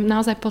ho budem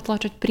naozaj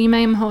potlačať,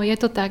 príjmem ho, je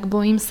to tak,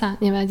 bojím sa,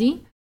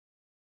 nevadí.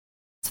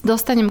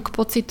 Dostanem k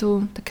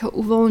pocitu takého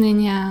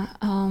uvoľnenia,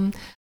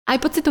 aj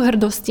pocitu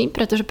hrdosti,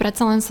 pretože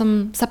predsa len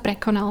som sa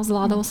prekonal,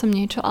 zvládol som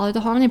niečo, ale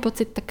to hlavne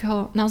pocit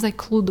takého naozaj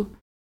kľudu.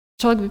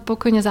 Človek by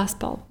pokojne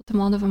zaspal v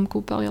tom ľadovom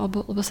kúpeli,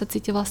 lebo sa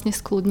cíti vlastne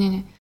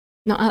skľudnene.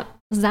 No a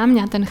za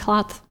mňa ten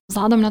chlad,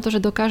 vzhľadom na to, že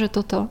dokáže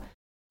toto,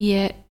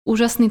 je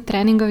úžasný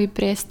tréningový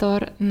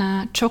priestor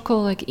na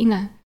čokoľvek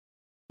iné.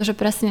 Takže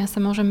presne ja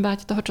sa môžem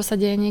bať toho, čo sa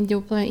deje niekde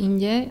úplne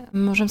inde,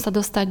 môžem sa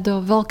dostať do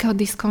veľkého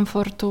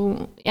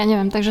diskomfortu, ja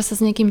neviem, takže sa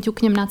s niekým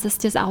ťuknem na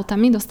ceste s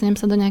autami, dostanem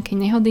sa do nejakej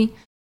nehody,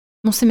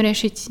 musím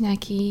riešiť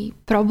nejaký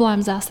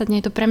problém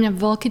zásadne, je to pre mňa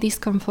veľký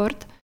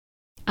diskomfort,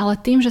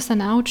 ale tým, že sa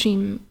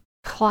naučím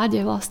v chlade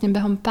vlastne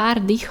behom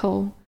pár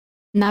dýchov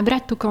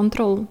nabrať tú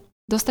kontrolu,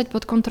 dostať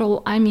pod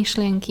kontrolu aj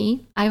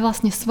myšlienky, aj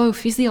vlastne svoju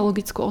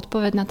fyziologickú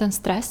odpoveď na ten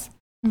stres,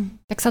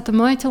 tak sa to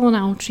moje telo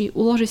naučí,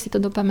 uloží si to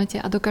do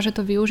pamäte a dokáže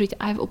to využiť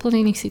aj v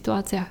úplne iných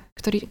situáciách,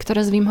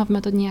 ktoré s Wim Hof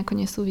metód nejako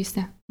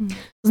nesúvisia.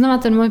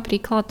 Znova ten môj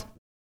príklad,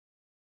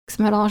 ak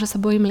som hovorila, že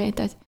sa bojím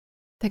lietať,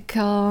 tak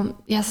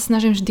ja sa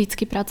snažím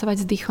vždycky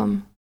pracovať s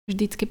dýchom.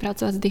 Vždycky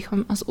pracovať s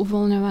dýchom a s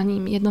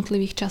uvoľňovaním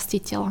jednotlivých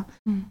častí tela.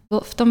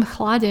 V tom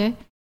chlade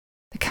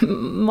taká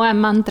moja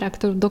mantra,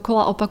 ktorú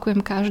dokola opakujem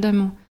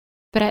každému,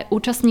 pre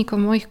účastníkov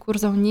mojich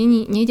kurzov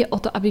nejde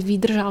o to, aby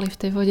vydržali v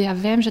tej vode. Ja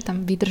viem, že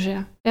tam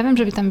vydržia. Ja viem,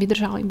 že by tam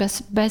vydržali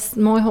bez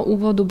môjho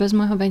úvodu, bez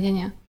môjho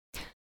vedenia.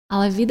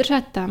 Ale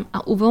vydržať tam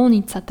a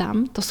uvoľniť sa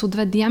tam, to sú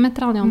dve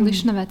diametrálne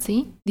odlišné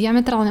veci,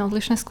 diametrálne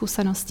odlišné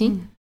skúsenosti.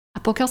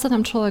 A pokiaľ sa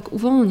tam človek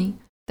uvoľní,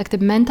 tak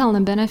tie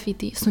mentálne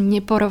benefity sú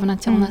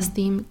neporovnateľné s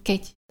tým,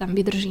 keď tam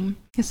vydržím.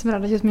 Já jsem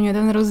ráda, že zmiňuje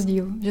ten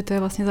rozdíl, že to je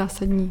vlastně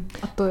zásadní.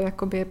 A to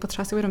je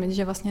potřeba si uvědomit,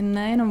 že vlastně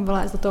nejenom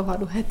vlézt do toho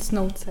hladu,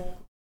 hecnout se,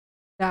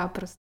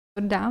 prostě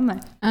to dáme.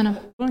 Áno.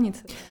 Uvoľniť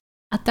sa.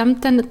 A tam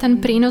ten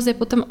prínos je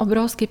potom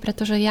obrovský,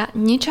 pretože ja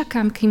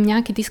nečakám, kým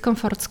nejaký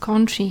diskomfort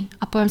skončí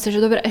a poviem si,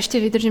 že dobre, ešte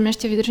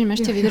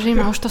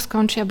vydržím a už to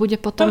skončí a bude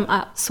potom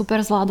a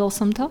super, zvládol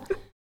som to.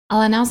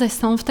 Ale naozaj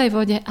som v tej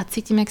vode a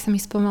cítim, jak sa mi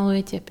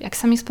spomaluje tep, jak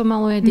sa mi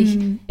spomaluje dých,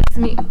 jak sa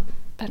mi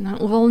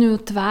uvoľňujú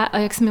tvár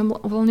a jak sa mi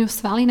uvoľňujú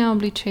svaly na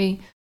obličeji,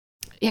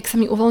 jak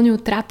sa mi uvoľňujú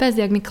trapézy,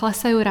 jak mi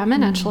klesajú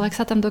ramena. Človek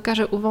sa tam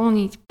dokáže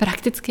uvoľniť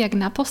prakticky jak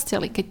na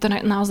posteli, keď to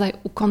naozaj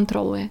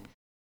ukontroluje.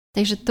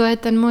 Takže to je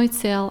ten môj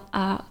cieľ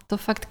a to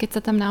fakt, keď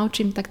sa tam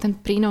naučím, tak ten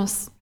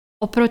prínos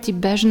oproti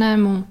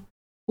bežnému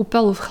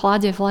kúpelu v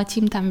chlade,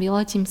 vletím tam,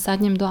 vyletím,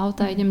 sadnem do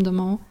auta a idem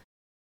domov,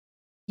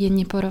 je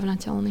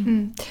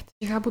neporovnateľný.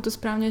 Chápu to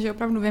správně, že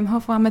opravdu Wim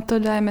Hofová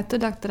metoda je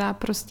metoda, která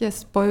prostě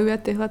spojuje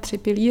tyhle 3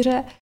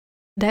 pilíře,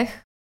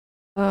 dech,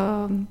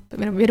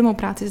 vědomou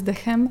práci s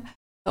dechem,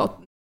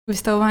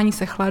 vystavování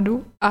se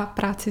chladu a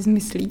práci s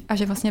myslí a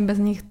že vlastně bez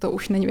nich to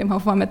už není Wim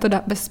Hofová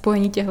metoda, bez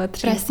spojení těchto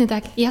 3. Presne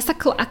tak. Ja sa,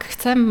 ak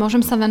chcem,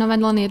 môžem sa venovať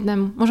len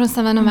jednému. Môžem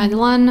sa venovať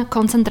len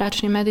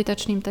koncentračným,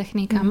 meditačným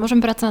technikám. Môžem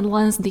pracovať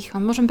len s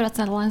dýchom, môžem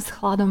pracovať len s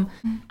chladom.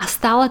 A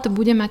stále to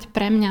bude mať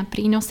pre mňa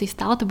prínosy,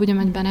 stále to bude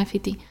mať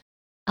benefity.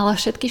 Ale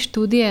všetky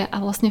štúdie a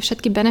vlastne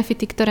všetky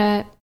benefity,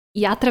 ktoré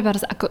ja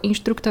trebárs ako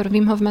inštruktor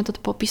Wim Hof metód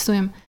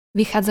popisujem,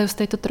 vychádzajú z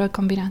tejto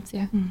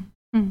trojkombinácie.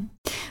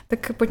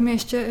 Tak pojďme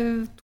ještě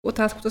tu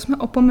otázku, to jsme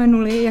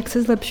opomenuli, jak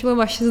se zlepšilo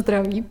vaše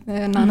zdraví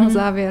na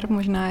závěr,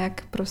 možná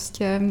jak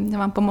prostě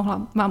vám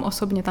pomohla vám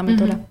osobně ta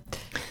metoda.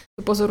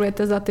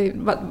 pozorujete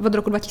od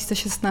roku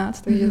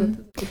 2016, takže za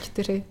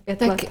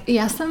 4-5 let.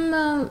 Ja som,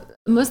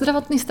 môj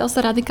zdravotný stav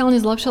sa radikálne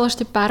zlepšil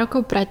ešte pár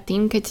rokov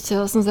predtým,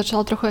 keď som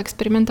začala trochu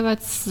experimentovať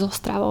so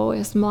stravou.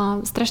 Ja som mala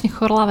strašne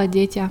chorlavé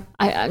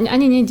dieťa.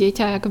 Ani nie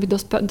dieťa, akoby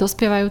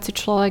dospievajúci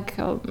človek,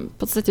 v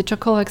podstate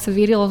čokoľvek sa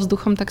vyrilo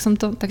vzduchom, tak som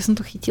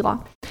to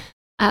chytila.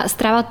 A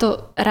strava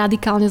to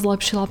radikálne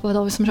zlepšila,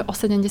 povedala by som, že o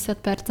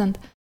 70%.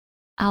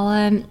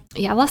 Ale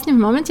ja vlastne v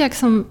momente, ak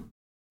som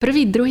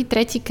prvý, druhý,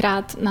 tretí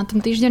krát na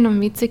tom týždennom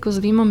výcviku s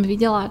Wimom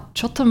videla,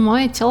 čo to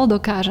moje telo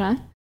dokáže.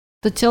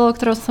 To telo,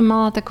 ktoré som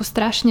mala takú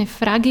strašne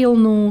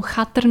fragilnú,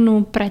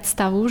 chatrnú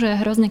predstavu, že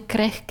je hrozne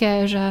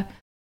krehké, že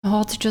ho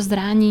hocičo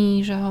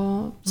zraní, že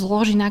ho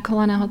zloží na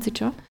kolena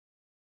hocičo.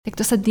 Tak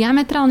to sa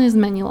diametrálne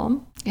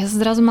zmenilo. Ja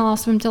som zrazu mala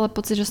o svojom tele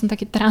pocit, že som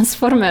taký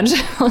transformer, že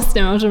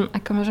vlastne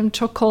môžem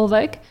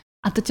čokoľvek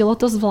a to telo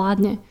to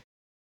zvládne.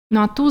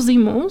 No a tú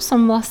zimu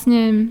som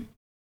vlastne...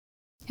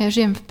 Ja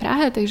žijem v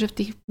Prahe, takže v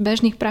tých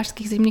bežných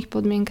pražských zimných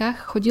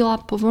podmienkach chodila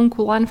po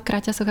vonku len v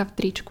kraťasoch a v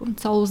tričku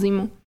celú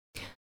zimu.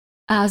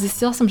 A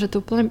zistila som, že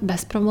to úplne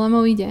bez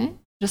problémov ide,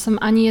 že som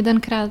ani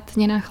jedenkrát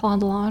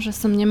nenachladla, že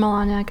som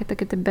nemala nejaké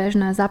také tie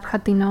bežné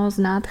zapchatý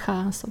nos,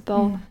 nádcha,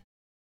 sopel,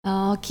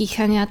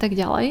 kýchania a tak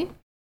ďalej.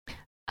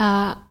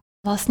 A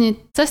vlastne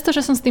cez to,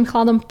 že som s tým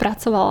chladom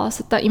pracovala,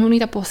 sa tá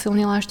imunita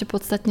posilnila ešte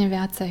podstatne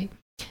viacej.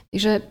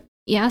 Takže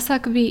ja sa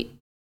akoby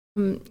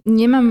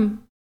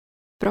nemám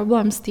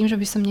problém s tým,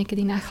 že by som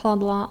niekedy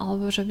nachladla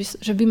alebo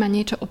že by ma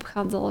niečo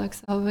obchádzalo, jak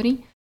sa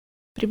hovorí.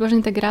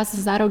 Približne tak raz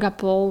za rok a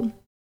pol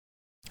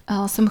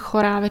som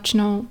chorá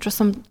väčšinou, čo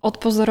som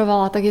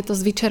odpozorovala, tak je to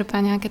z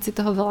vyčerpania, keď si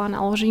toho veľa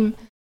naložím.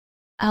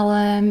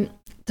 Ale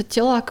to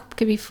telo ako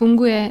keby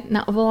funguje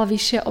na oveľa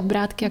vyššie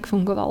obrátky, ako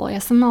fungovalo.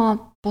 Ja som mala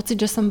pocit,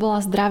 že som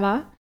bola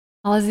zdravá,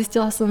 ale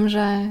zistila som,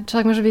 že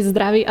človek môže byť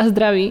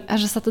zdravý a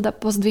že sa to dá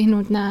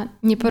pozdvihnúť na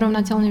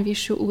neporovnateľne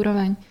vyššiu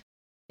úroveň.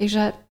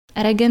 Takže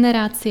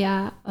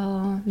regenerácia,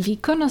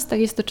 výkonnosť,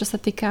 takisto čo sa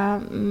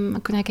týka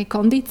ako nejakej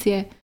kondície,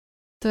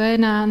 to je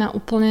na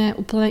úplne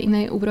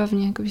inej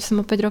úrovni. Ako by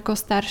som o 5 rokov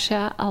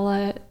staršia,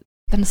 ale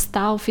ten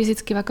stav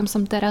fyzicky, v akom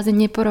som teraz, je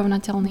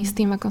neporovnateľný s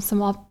tým, akom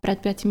som bola pred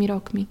 5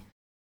 rokmi.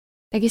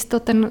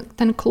 Takisto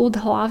ten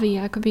kľud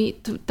hlavy,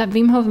 akoby tá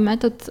Wim Hof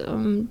metód,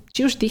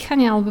 či už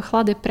dýchanie alebo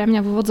chlad je pre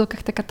mňa v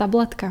úvodzovkách taká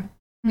tabletka.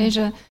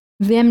 Že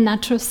viem, na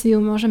čo si ju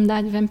môžem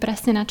dať, viem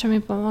presne, na čo mi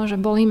pomôže,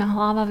 bolí ma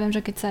hlava, viem,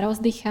 že keď sa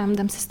rozdýcham,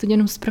 dám si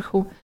studenú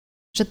sprchu,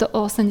 že to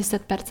o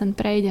 80%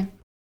 prejde.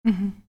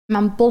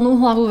 Mám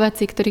plnú hlavu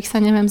veci, ktorých sa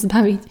neviem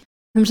zbaviť.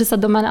 Viem, že sa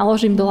doma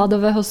naložím do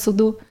ľadového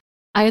sudu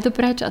a je to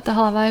preč a tá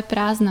hlava je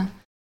prázdna.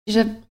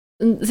 Čiže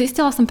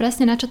zistila som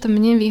presne, na čo to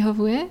mne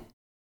vyhovuje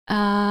a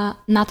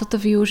na toto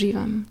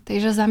využívam.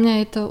 Takže za mňa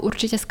je to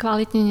určite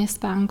skvalitnenie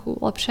spánku,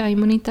 lepšia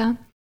imunita,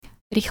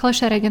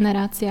 rýchlejšia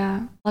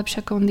regenerácia,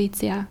 lepšia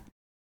kondícia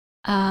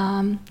a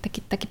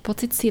taký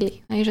pocit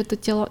sily, že to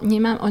telo,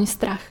 nemám oň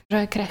strach,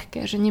 že je krehké,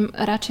 že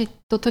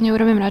radšej toto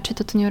neurobím,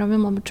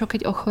 lebo čo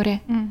keď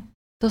ochorie.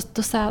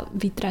 To sa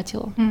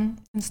vytratilo.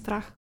 Ten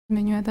strach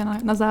zmiňujete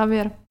na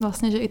závěr,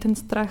 vlastně, že i ten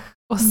strach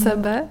o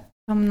sebe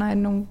tam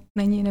najednou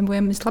není, nebo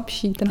je mi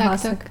slabší ten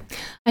hlásek. Tak.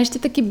 A ešte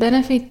taký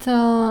benefit,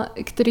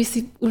 ktorý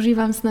si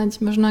užívam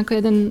snáď možno ako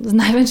jeden z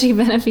najväčších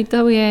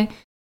benefitov, je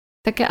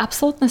také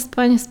absolútne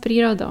spojenie s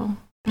prírodou.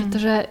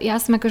 Pretože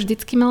ja som ako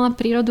vždycky mala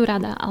prírodu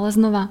rada, ale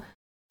znova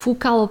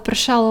fúkalo,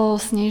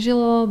 pršalo,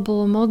 snežilo,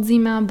 bolo moc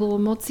zima,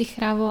 bolo moc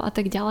sichravo a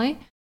tak ďalej.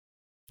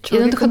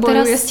 Človek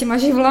bojuje s těma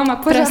živlama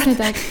pořád. Presne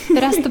tak.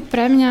 Teraz to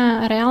pre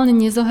mňa reálne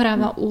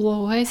nezohráva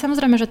úlohu. Hej,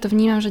 samozrejme, že to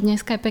vnímam, že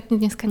dneska je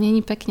pekne, dneska není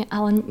pekne,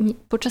 ale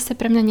počasie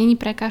pre mňa není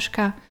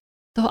prekážka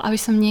toho,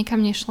 aby som niekam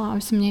nešla,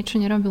 aby som niečo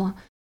nerobila.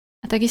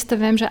 A takisto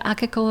viem, že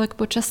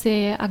akékoľvek počasie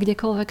je a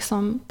kdekoľvek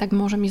som, tak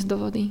môžem ísť do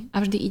vody.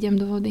 A vždy idem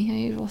do vody.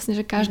 Hej. Vlastne,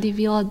 že každý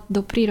výlet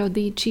do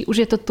prírody, či už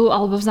je to tu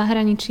alebo v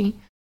zahraničí,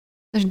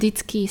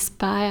 vždycky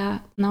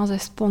spája naozaj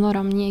s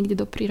ponorom niekde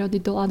do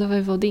prírody, do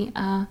ľadovej vody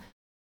a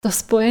to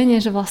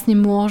spojenie, že vlastne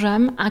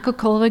môžem,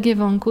 akokoľvek je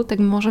vonku,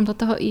 tak môžem do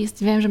toho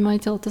ísť, viem, že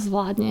moje telo to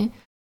zvládne.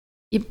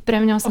 Je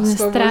pre mňa osobne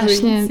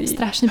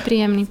strašne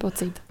príjemný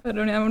pocit.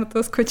 Pardon, já mám do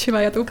toho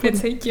skočila, já to úplně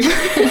cítím.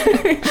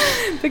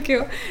 Tak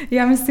jo,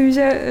 já myslím,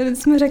 že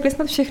jsme řekli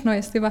snad všechno,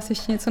 jestli vás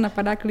ještě něco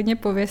napadá, klidně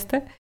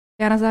povězte.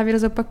 Já na závěr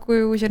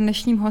zopakuju, že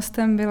dnešním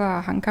hostem byla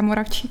Hanka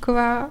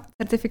Moravčíková,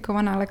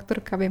 certifikovaná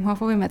lektorka Wim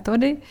Hofovy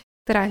metody,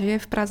 která žije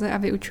v Praze a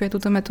vyučuje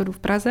tuto metodu v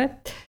Praze.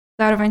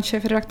 Zároveň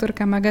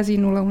šéf-redaktorka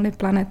magazínu Lonely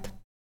Planet.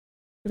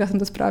 Řekla jsem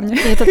to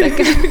správně? Je to tak.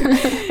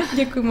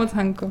 Děkuji moc,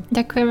 Hanko.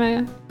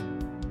 Ďakujeme.